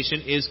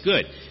exaltation is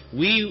good.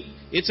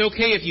 It's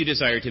okay if you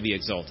desire to be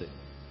exalted.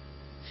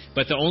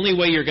 But the only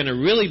way you're going to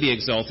really be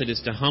exalted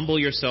is to humble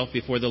yourself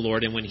before the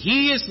Lord. And when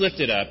He is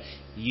lifted up,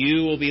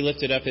 you will be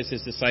lifted up as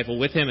His disciple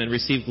with Him and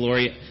receive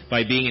glory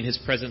by being in His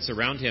presence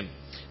around Him.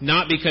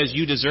 Not because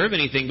you deserve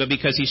anything, but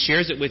because He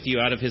shares it with you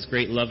out of His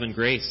great love and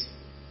grace.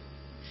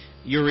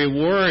 Your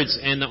rewards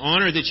and the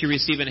honor that you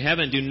receive in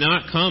heaven do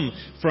not come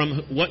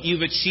from what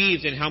you've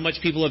achieved and how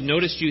much people have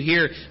noticed you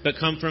here, but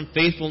come from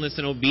faithfulness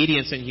and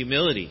obedience and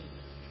humility.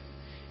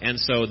 And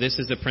so this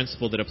is a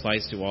principle that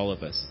applies to all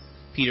of us.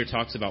 Peter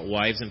talks about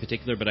wives in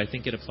particular, but I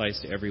think it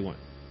applies to everyone.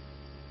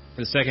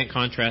 The second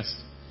contrast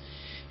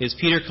is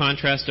Peter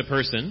contrasts a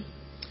person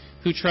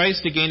who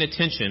tries to gain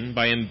attention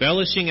by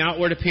embellishing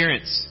outward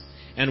appearance,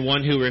 and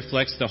one who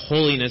reflects the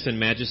holiness and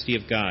majesty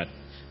of God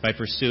by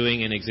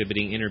pursuing and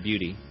exhibiting inner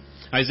beauty.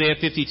 Isaiah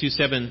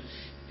 52:7,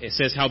 it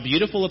says, "How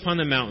beautiful upon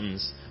the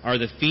mountains are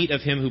the feet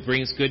of him who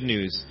brings good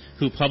news,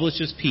 who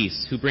publishes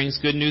peace, who brings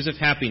good news of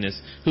happiness,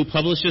 who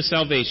publishes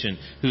salvation,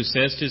 who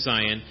says to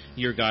Zion,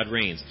 your God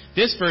reigns."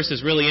 This verse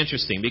is really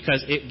interesting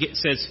because it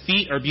says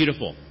feet are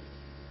beautiful.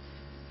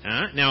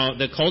 Now,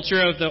 the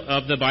culture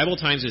of the Bible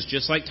times is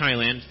just like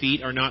Thailand.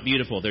 Feet are not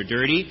beautiful. They're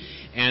dirty,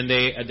 and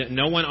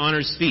no one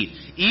honors feet.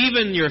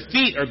 Even your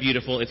feet are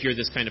beautiful if you're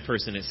this kind of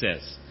person, it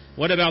says.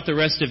 What about the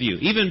rest of you?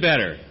 Even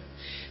better.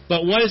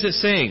 But what is it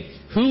saying?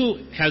 Who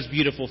has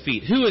beautiful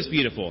feet? Who is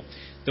beautiful?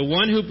 The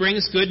one who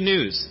brings good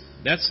news.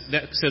 That's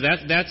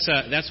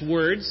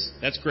words.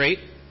 That's great.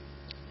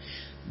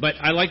 But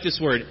I like this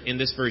word in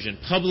this version.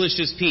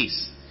 Publishes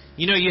peace.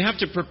 You know, you have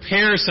to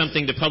prepare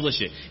something to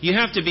publish it. You're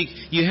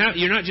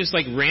not just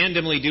like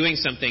randomly doing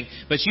something,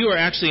 but you are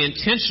actually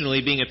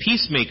intentionally being a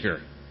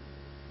peacemaker.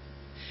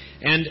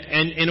 And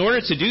in order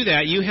to do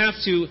that, you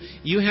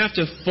have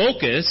to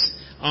focus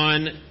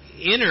on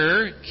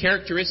inner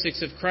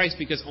characteristics of Christ,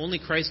 because only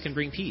Christ can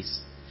bring peace.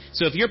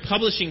 So if you're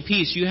publishing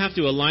peace, you have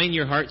to align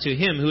your heart to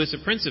Him who is the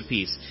Prince of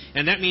Peace.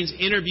 And that means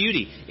inner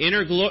beauty,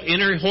 inner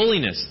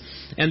holiness.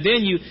 And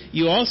then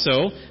you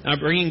also are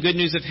bringing good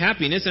news of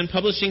happiness and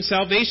publishing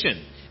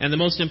salvation. And the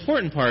most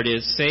important part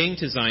is saying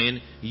to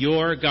Zion,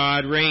 your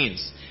God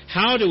reigns.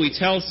 How do we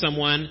tell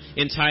someone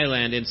in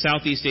Thailand, in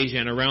Southeast Asia,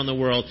 and around the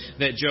world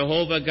that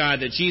Jehovah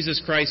God, that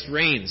Jesus Christ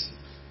reigns?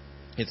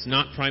 It's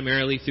not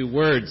primarily through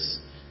words.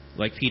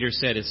 Like Peter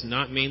said, it's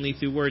not mainly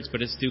through words,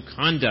 but it's through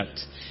conduct.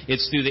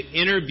 It's through the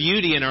inner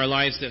beauty in our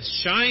lives that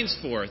shines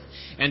forth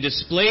and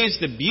displays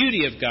the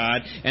beauty of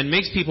God and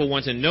makes people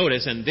want to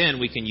notice, and then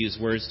we can use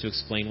words to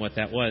explain what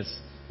that was.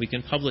 We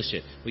can publish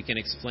it. We can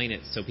explain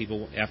it so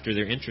people, after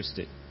they're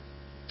interested.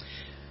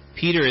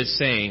 Peter is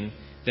saying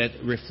that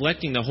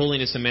reflecting the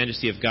holiness and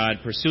majesty of God,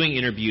 pursuing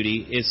inner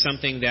beauty, is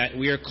something that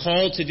we are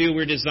called to do.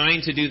 We're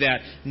designed to do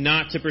that,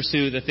 not to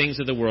pursue the things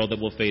of the world that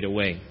will fade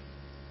away.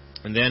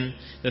 And then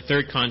the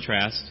third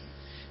contrast,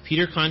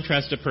 Peter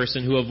contrasts a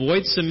person who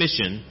avoids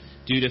submission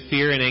due to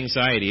fear and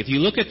anxiety. If you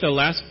look at the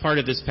last part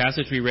of this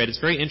passage we read, it's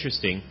very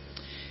interesting.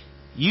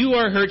 You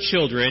are her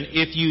children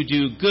if you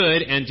do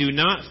good and do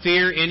not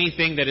fear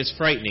anything that is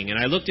frightening. And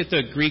I looked at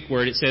the Greek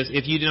word. It says,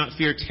 if you do not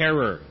fear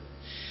terror.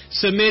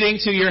 Submitting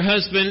to your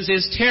husbands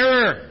is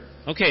terror.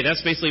 Okay,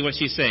 that's basically what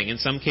she's saying. In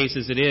some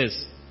cases it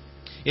is.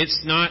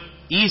 It's not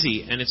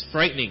easy and it's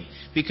frightening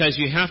because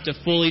you have to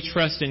fully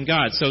trust in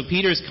God. So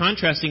Peter's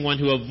contrasting one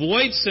who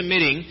avoids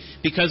submitting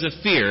because of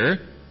fear,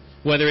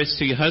 whether it's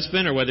to your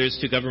husband or whether it's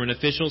to government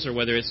officials or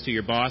whether it's to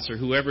your boss or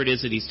whoever it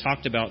is that he's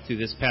talked about through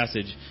this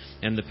passage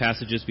and the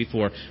passages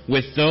before,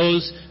 with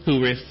those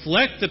who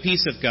reflect the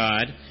peace of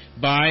God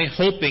by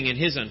hoping in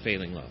His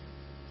unfailing love.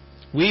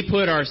 We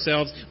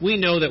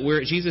know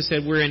that Jesus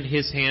said we're in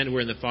His hand,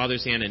 we're in the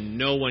Father's hand, and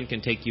no one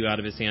can take you out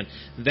of His hand.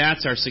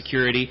 That's our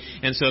security.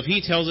 And so if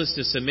He tells us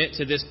to submit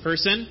to this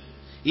person,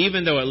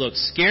 even though it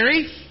looks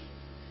scary,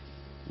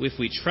 if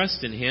we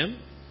trust in Him,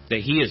 that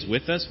He is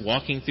with us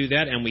walking through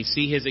that, and we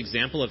see His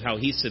example of how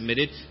He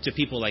submitted to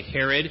people like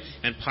Herod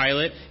and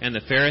Pilate and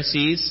the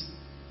Pharisees,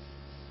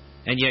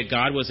 and yet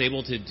God was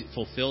able to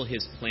fulfill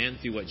His plan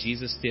through what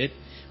Jesus did,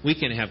 we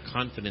can have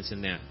confidence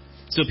in that.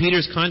 So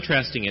Peter's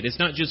contrasting it. It's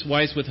not just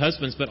wives with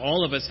husbands, but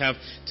all of us have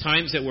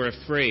times that we're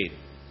afraid.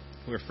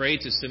 We're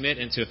afraid to submit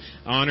and to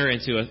honor and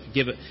to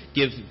give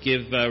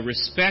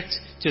respect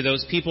to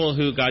those people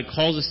who God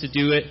calls us to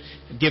do it,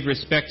 give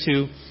respect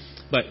to.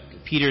 But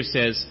Peter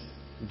says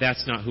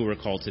that's not who we're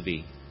called to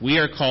be. We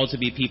are called to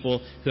be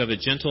people who have a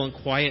gentle and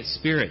quiet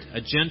spirit.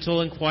 A gentle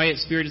and quiet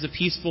spirit is a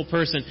peaceful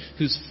person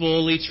who's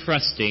fully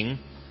trusting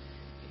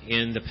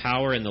in the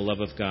power and the love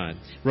of God.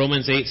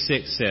 Romans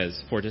 8:6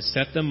 says, "For to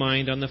set the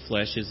mind on the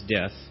flesh is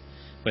death,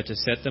 but to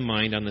set the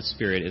mind on the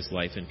Spirit is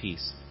life and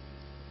peace."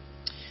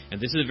 And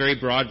this is a very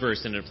broad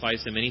verse, and it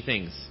applies to many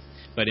things.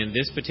 But in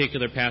this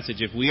particular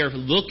passage, if we are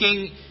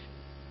looking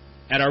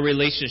at our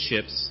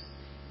relationships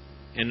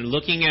and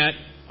looking at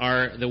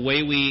the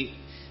way we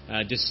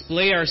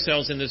display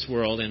ourselves in this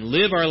world and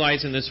live our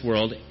lives in this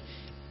world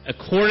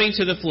according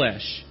to the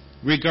flesh,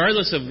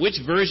 regardless of which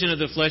version of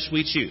the flesh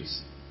we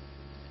choose,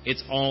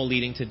 it's all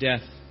leading to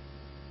death.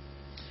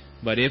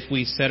 But if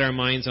we set our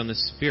minds on the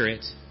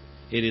Spirit,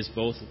 it is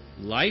both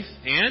life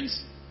and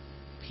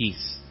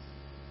peace.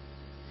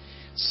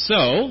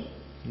 So,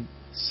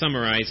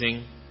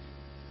 summarizing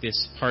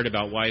this part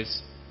about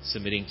wives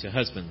submitting to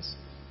husbands,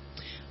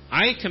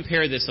 I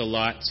compare this a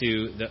lot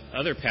to the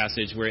other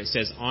passage where it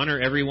says honor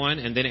everyone,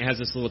 and then it has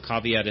this little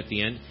caveat at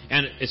the end.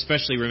 And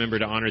especially remember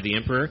to honor the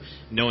emperor,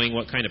 knowing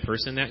what kind of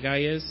person that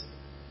guy is.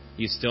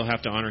 You still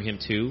have to honor him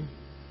too.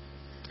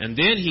 And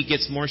then he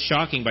gets more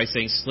shocking by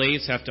saying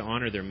slaves have to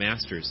honor their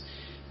masters.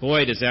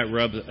 Boy, does that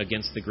rub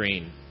against the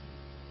grain.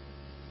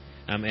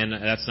 And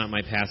that's not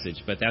my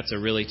passage, but that's a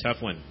really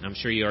tough one. I'm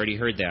sure you already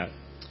heard that.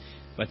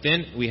 But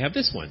then we have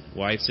this one,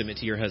 wives submit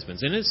to your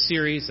husbands. And it's a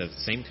series of the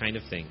same kind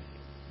of thing.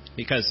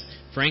 Because,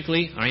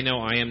 frankly, I know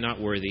I am not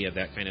worthy of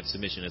that kind of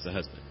submission as a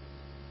husband.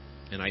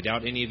 And I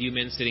doubt any of you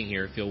men sitting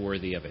here feel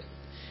worthy of it.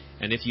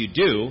 And if you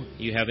do,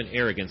 you have an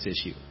arrogance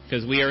issue.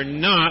 Because we are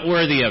not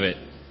worthy of it.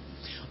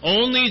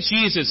 Only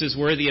Jesus is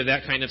worthy of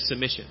that kind of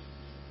submission.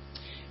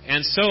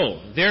 And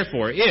so,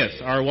 therefore,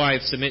 if our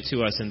wives submit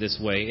to us in this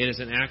way, it is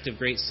an act of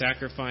great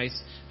sacrifice,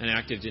 an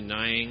act of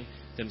denying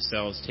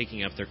themselves,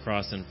 taking up their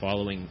cross, and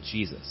following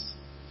Jesus.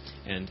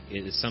 And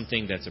it is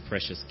something that's a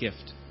precious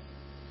gift.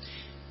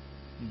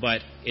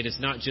 But it is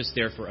not just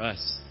there for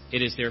us.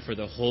 It is there for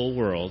the whole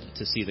world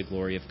to see the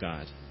glory of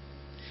God.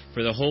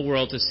 For the whole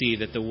world to see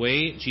that the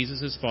way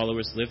Jesus'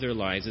 followers live their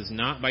lives is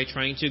not by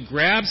trying to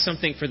grab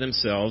something for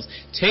themselves,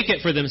 take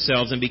it for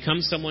themselves, and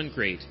become someone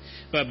great,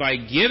 but by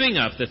giving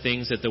up the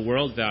things that the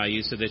world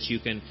values so that you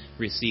can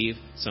receive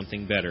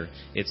something better.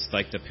 It's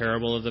like the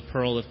parable of the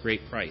pearl of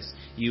great price.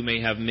 You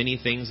may have many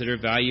things that are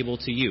valuable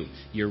to you.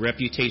 Your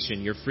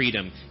reputation, your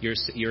freedom, your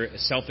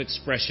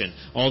self-expression,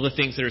 all the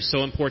things that are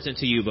so important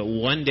to you, but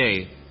one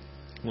day,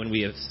 when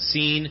we have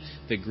seen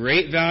the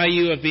great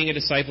value of being a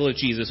disciple of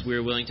Jesus, we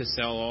are willing to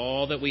sell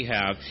all that we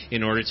have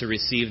in order to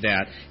receive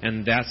that.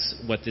 And that's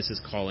what this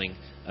is calling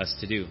us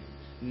to do.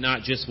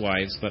 Not just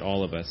wives, but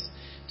all of us.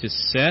 To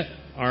set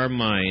our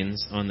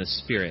minds on the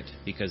Spirit,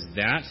 because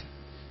that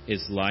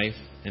is life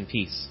and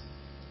peace.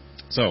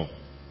 So,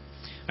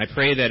 I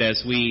pray that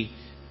as we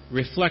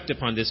reflect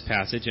upon this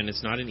passage, and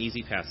it's not an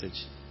easy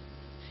passage,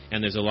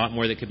 and there's a lot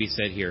more that could be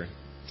said here,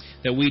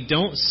 that we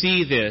don't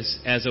see this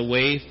as a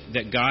way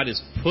that God is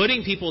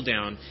putting people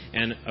down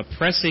and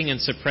oppressing and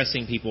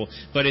suppressing people,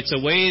 but it's a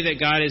way that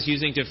God is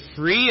using to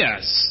free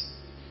us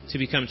to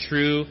become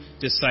true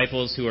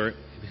disciples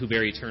who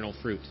bear eternal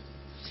fruit.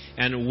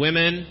 And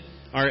women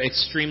are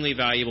extremely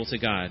valuable to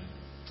God,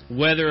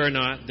 whether or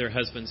not their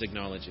husbands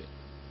acknowledge it,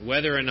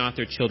 whether or not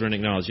their children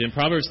acknowledge it. In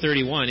Proverbs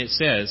 31, it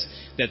says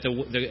that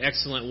the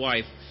excellent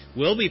wife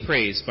will be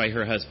praised by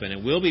her husband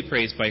and will be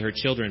praised by her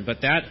children,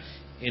 but that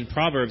in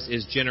Proverbs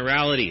is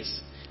generalities.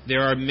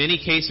 There are many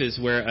cases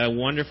where a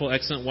wonderful,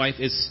 excellent wife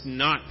is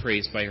not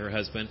praised by her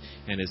husband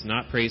and is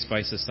not praised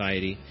by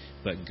society,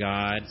 but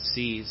God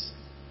sees.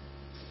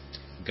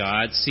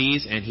 God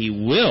sees, and He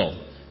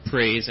will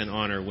praise and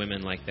honor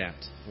women like that,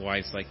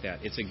 wives like that.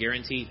 It's a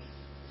guarantee.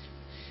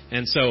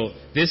 And so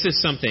this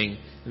is something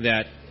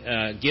that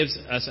gives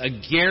us a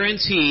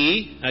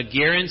guarantee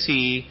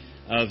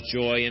of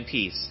joy and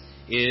peace,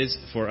 is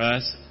for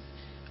us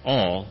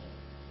all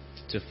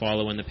to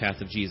follow in the path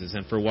of Jesus.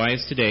 And for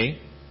wives today,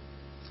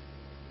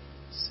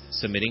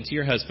 submitting to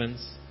your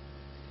husbands,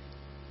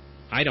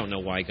 I don't know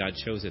why God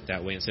chose it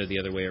that way instead of the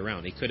other way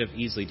around. He could have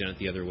easily done it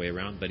the other way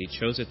around, but He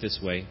chose it this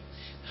way.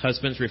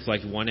 Husbands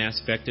reflect one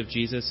aspect of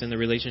Jesus in the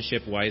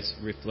relationship. Wives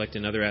reflect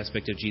another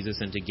aspect of Jesus,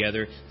 and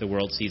together the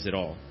world sees it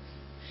all.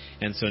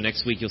 And so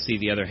next week you'll see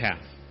the other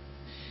half.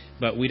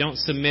 But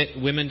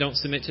women don't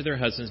submit to their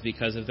husbands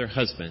because of their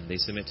husband. They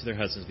submit to their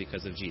husbands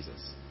because of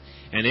Jesus.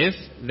 And if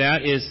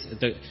that is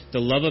the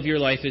love of your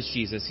life is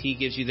Jesus, He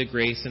gives you the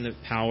grace and the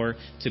power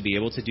to be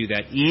able to do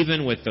that,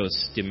 even with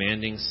those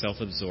demanding,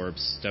 self-absorbed,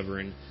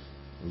 stubborn,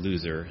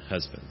 loser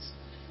husbands.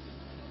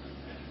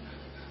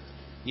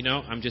 You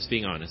know, I'm just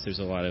being honest. There's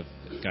a lot of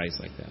guys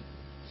like that.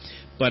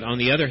 But on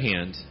the other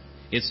hand,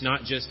 it's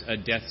not just a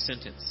death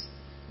sentence.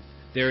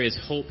 There is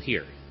hope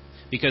here.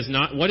 Because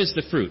what is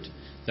the fruit?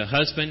 The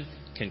husband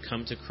can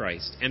come to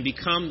Christ and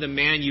become the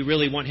man you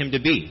really want him to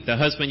be, the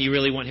husband you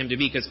really want him to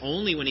be, because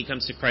only when he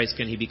comes to Christ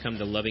can he become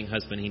the loving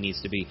husband he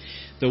needs to be.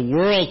 The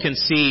world can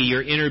see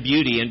your inner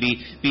beauty and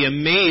be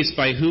amazed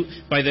by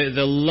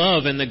the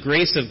love and the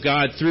grace of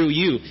God through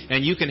you,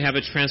 and you can have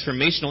a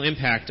transformational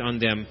impact on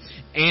them,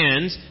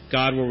 and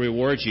God will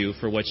reward you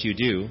for what you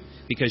do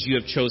because you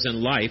have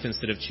chosen life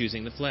instead of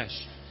choosing the flesh.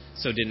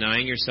 So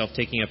denying yourself,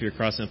 taking up your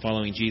cross, and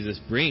following Jesus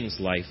brings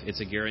life.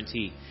 It's a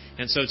guarantee.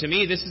 And so to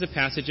me, this is a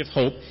passage of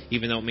hope,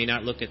 even though it may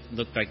not look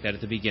like that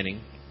at the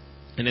beginning.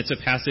 And it's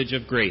a passage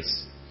of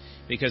grace,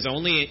 because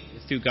only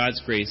through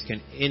God's grace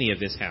can any of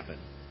this happen.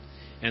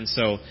 And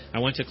so I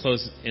want to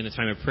close in a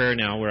time of prayer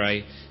now, where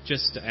I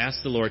just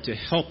ask the Lord to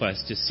help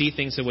us to see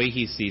things the way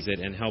He sees it,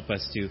 and help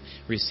us to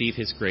receive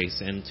His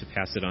grace and to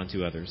pass it on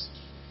to others.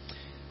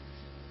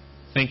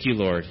 Thank you,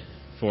 Lord,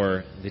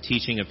 for the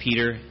teaching of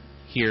Peter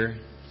here,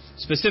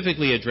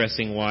 specifically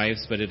addressing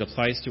wives, but it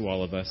applies to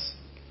all of us.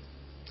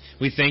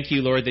 We thank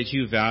you, Lord, that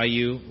you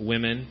value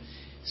women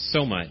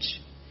so much,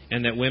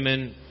 and that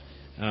women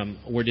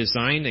were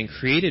designed and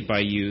created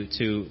by you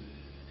to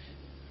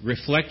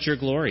reflect your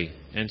glory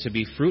and to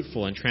be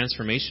fruitful and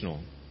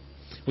transformational.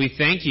 We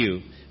thank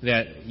you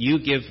that you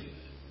give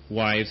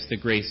wives the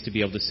grace to be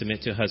able to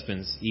submit to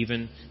husbands,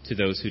 even to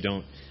those who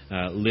don't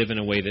live in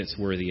a way that's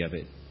worthy of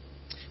it.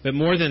 But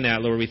more than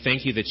that, Lord, we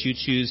thank you that you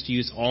choose to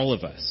use all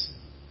of us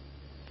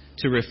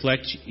to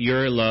reflect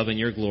your love and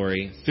your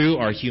glory through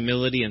our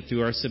humility and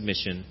through our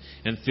submission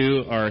and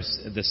through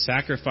the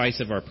sacrifice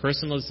of our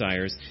personal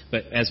desires.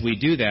 But as we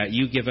do that,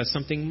 you give us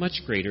something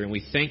much greater, and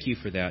we thank you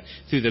for that.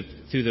 Through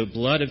the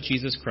blood of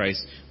Jesus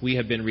Christ, we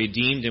have been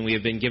redeemed, and we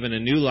have been given a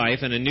new life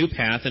and a new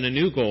path and a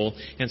new goal.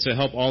 And so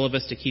help all of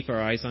us to keep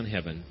our eyes on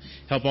heaven.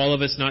 Help all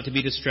of us not to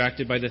be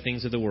distracted by the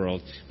things of the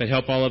world, but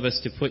help all of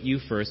us to put you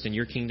first and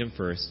your kingdom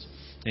first.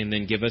 And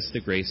then give us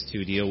the grace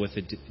to deal with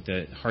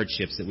the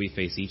hardships that we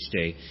face each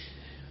day,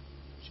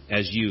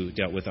 as you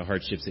dealt with the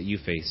hardships that you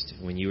faced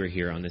when you were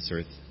here on this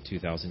earth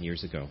 2,000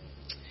 years ago.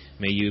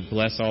 May you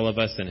bless all of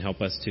us and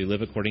help us to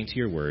live according to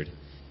your word.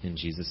 In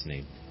Jesus'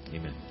 name,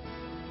 amen.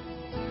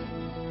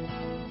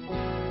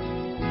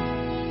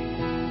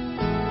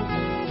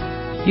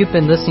 You've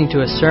been listening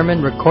to a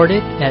sermon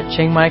recorded at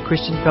Chiang Mai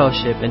Christian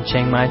Fellowship in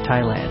Chiang Mai,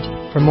 Thailand.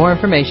 For more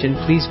information,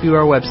 please view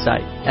our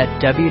website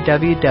at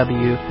www.ccfth.org.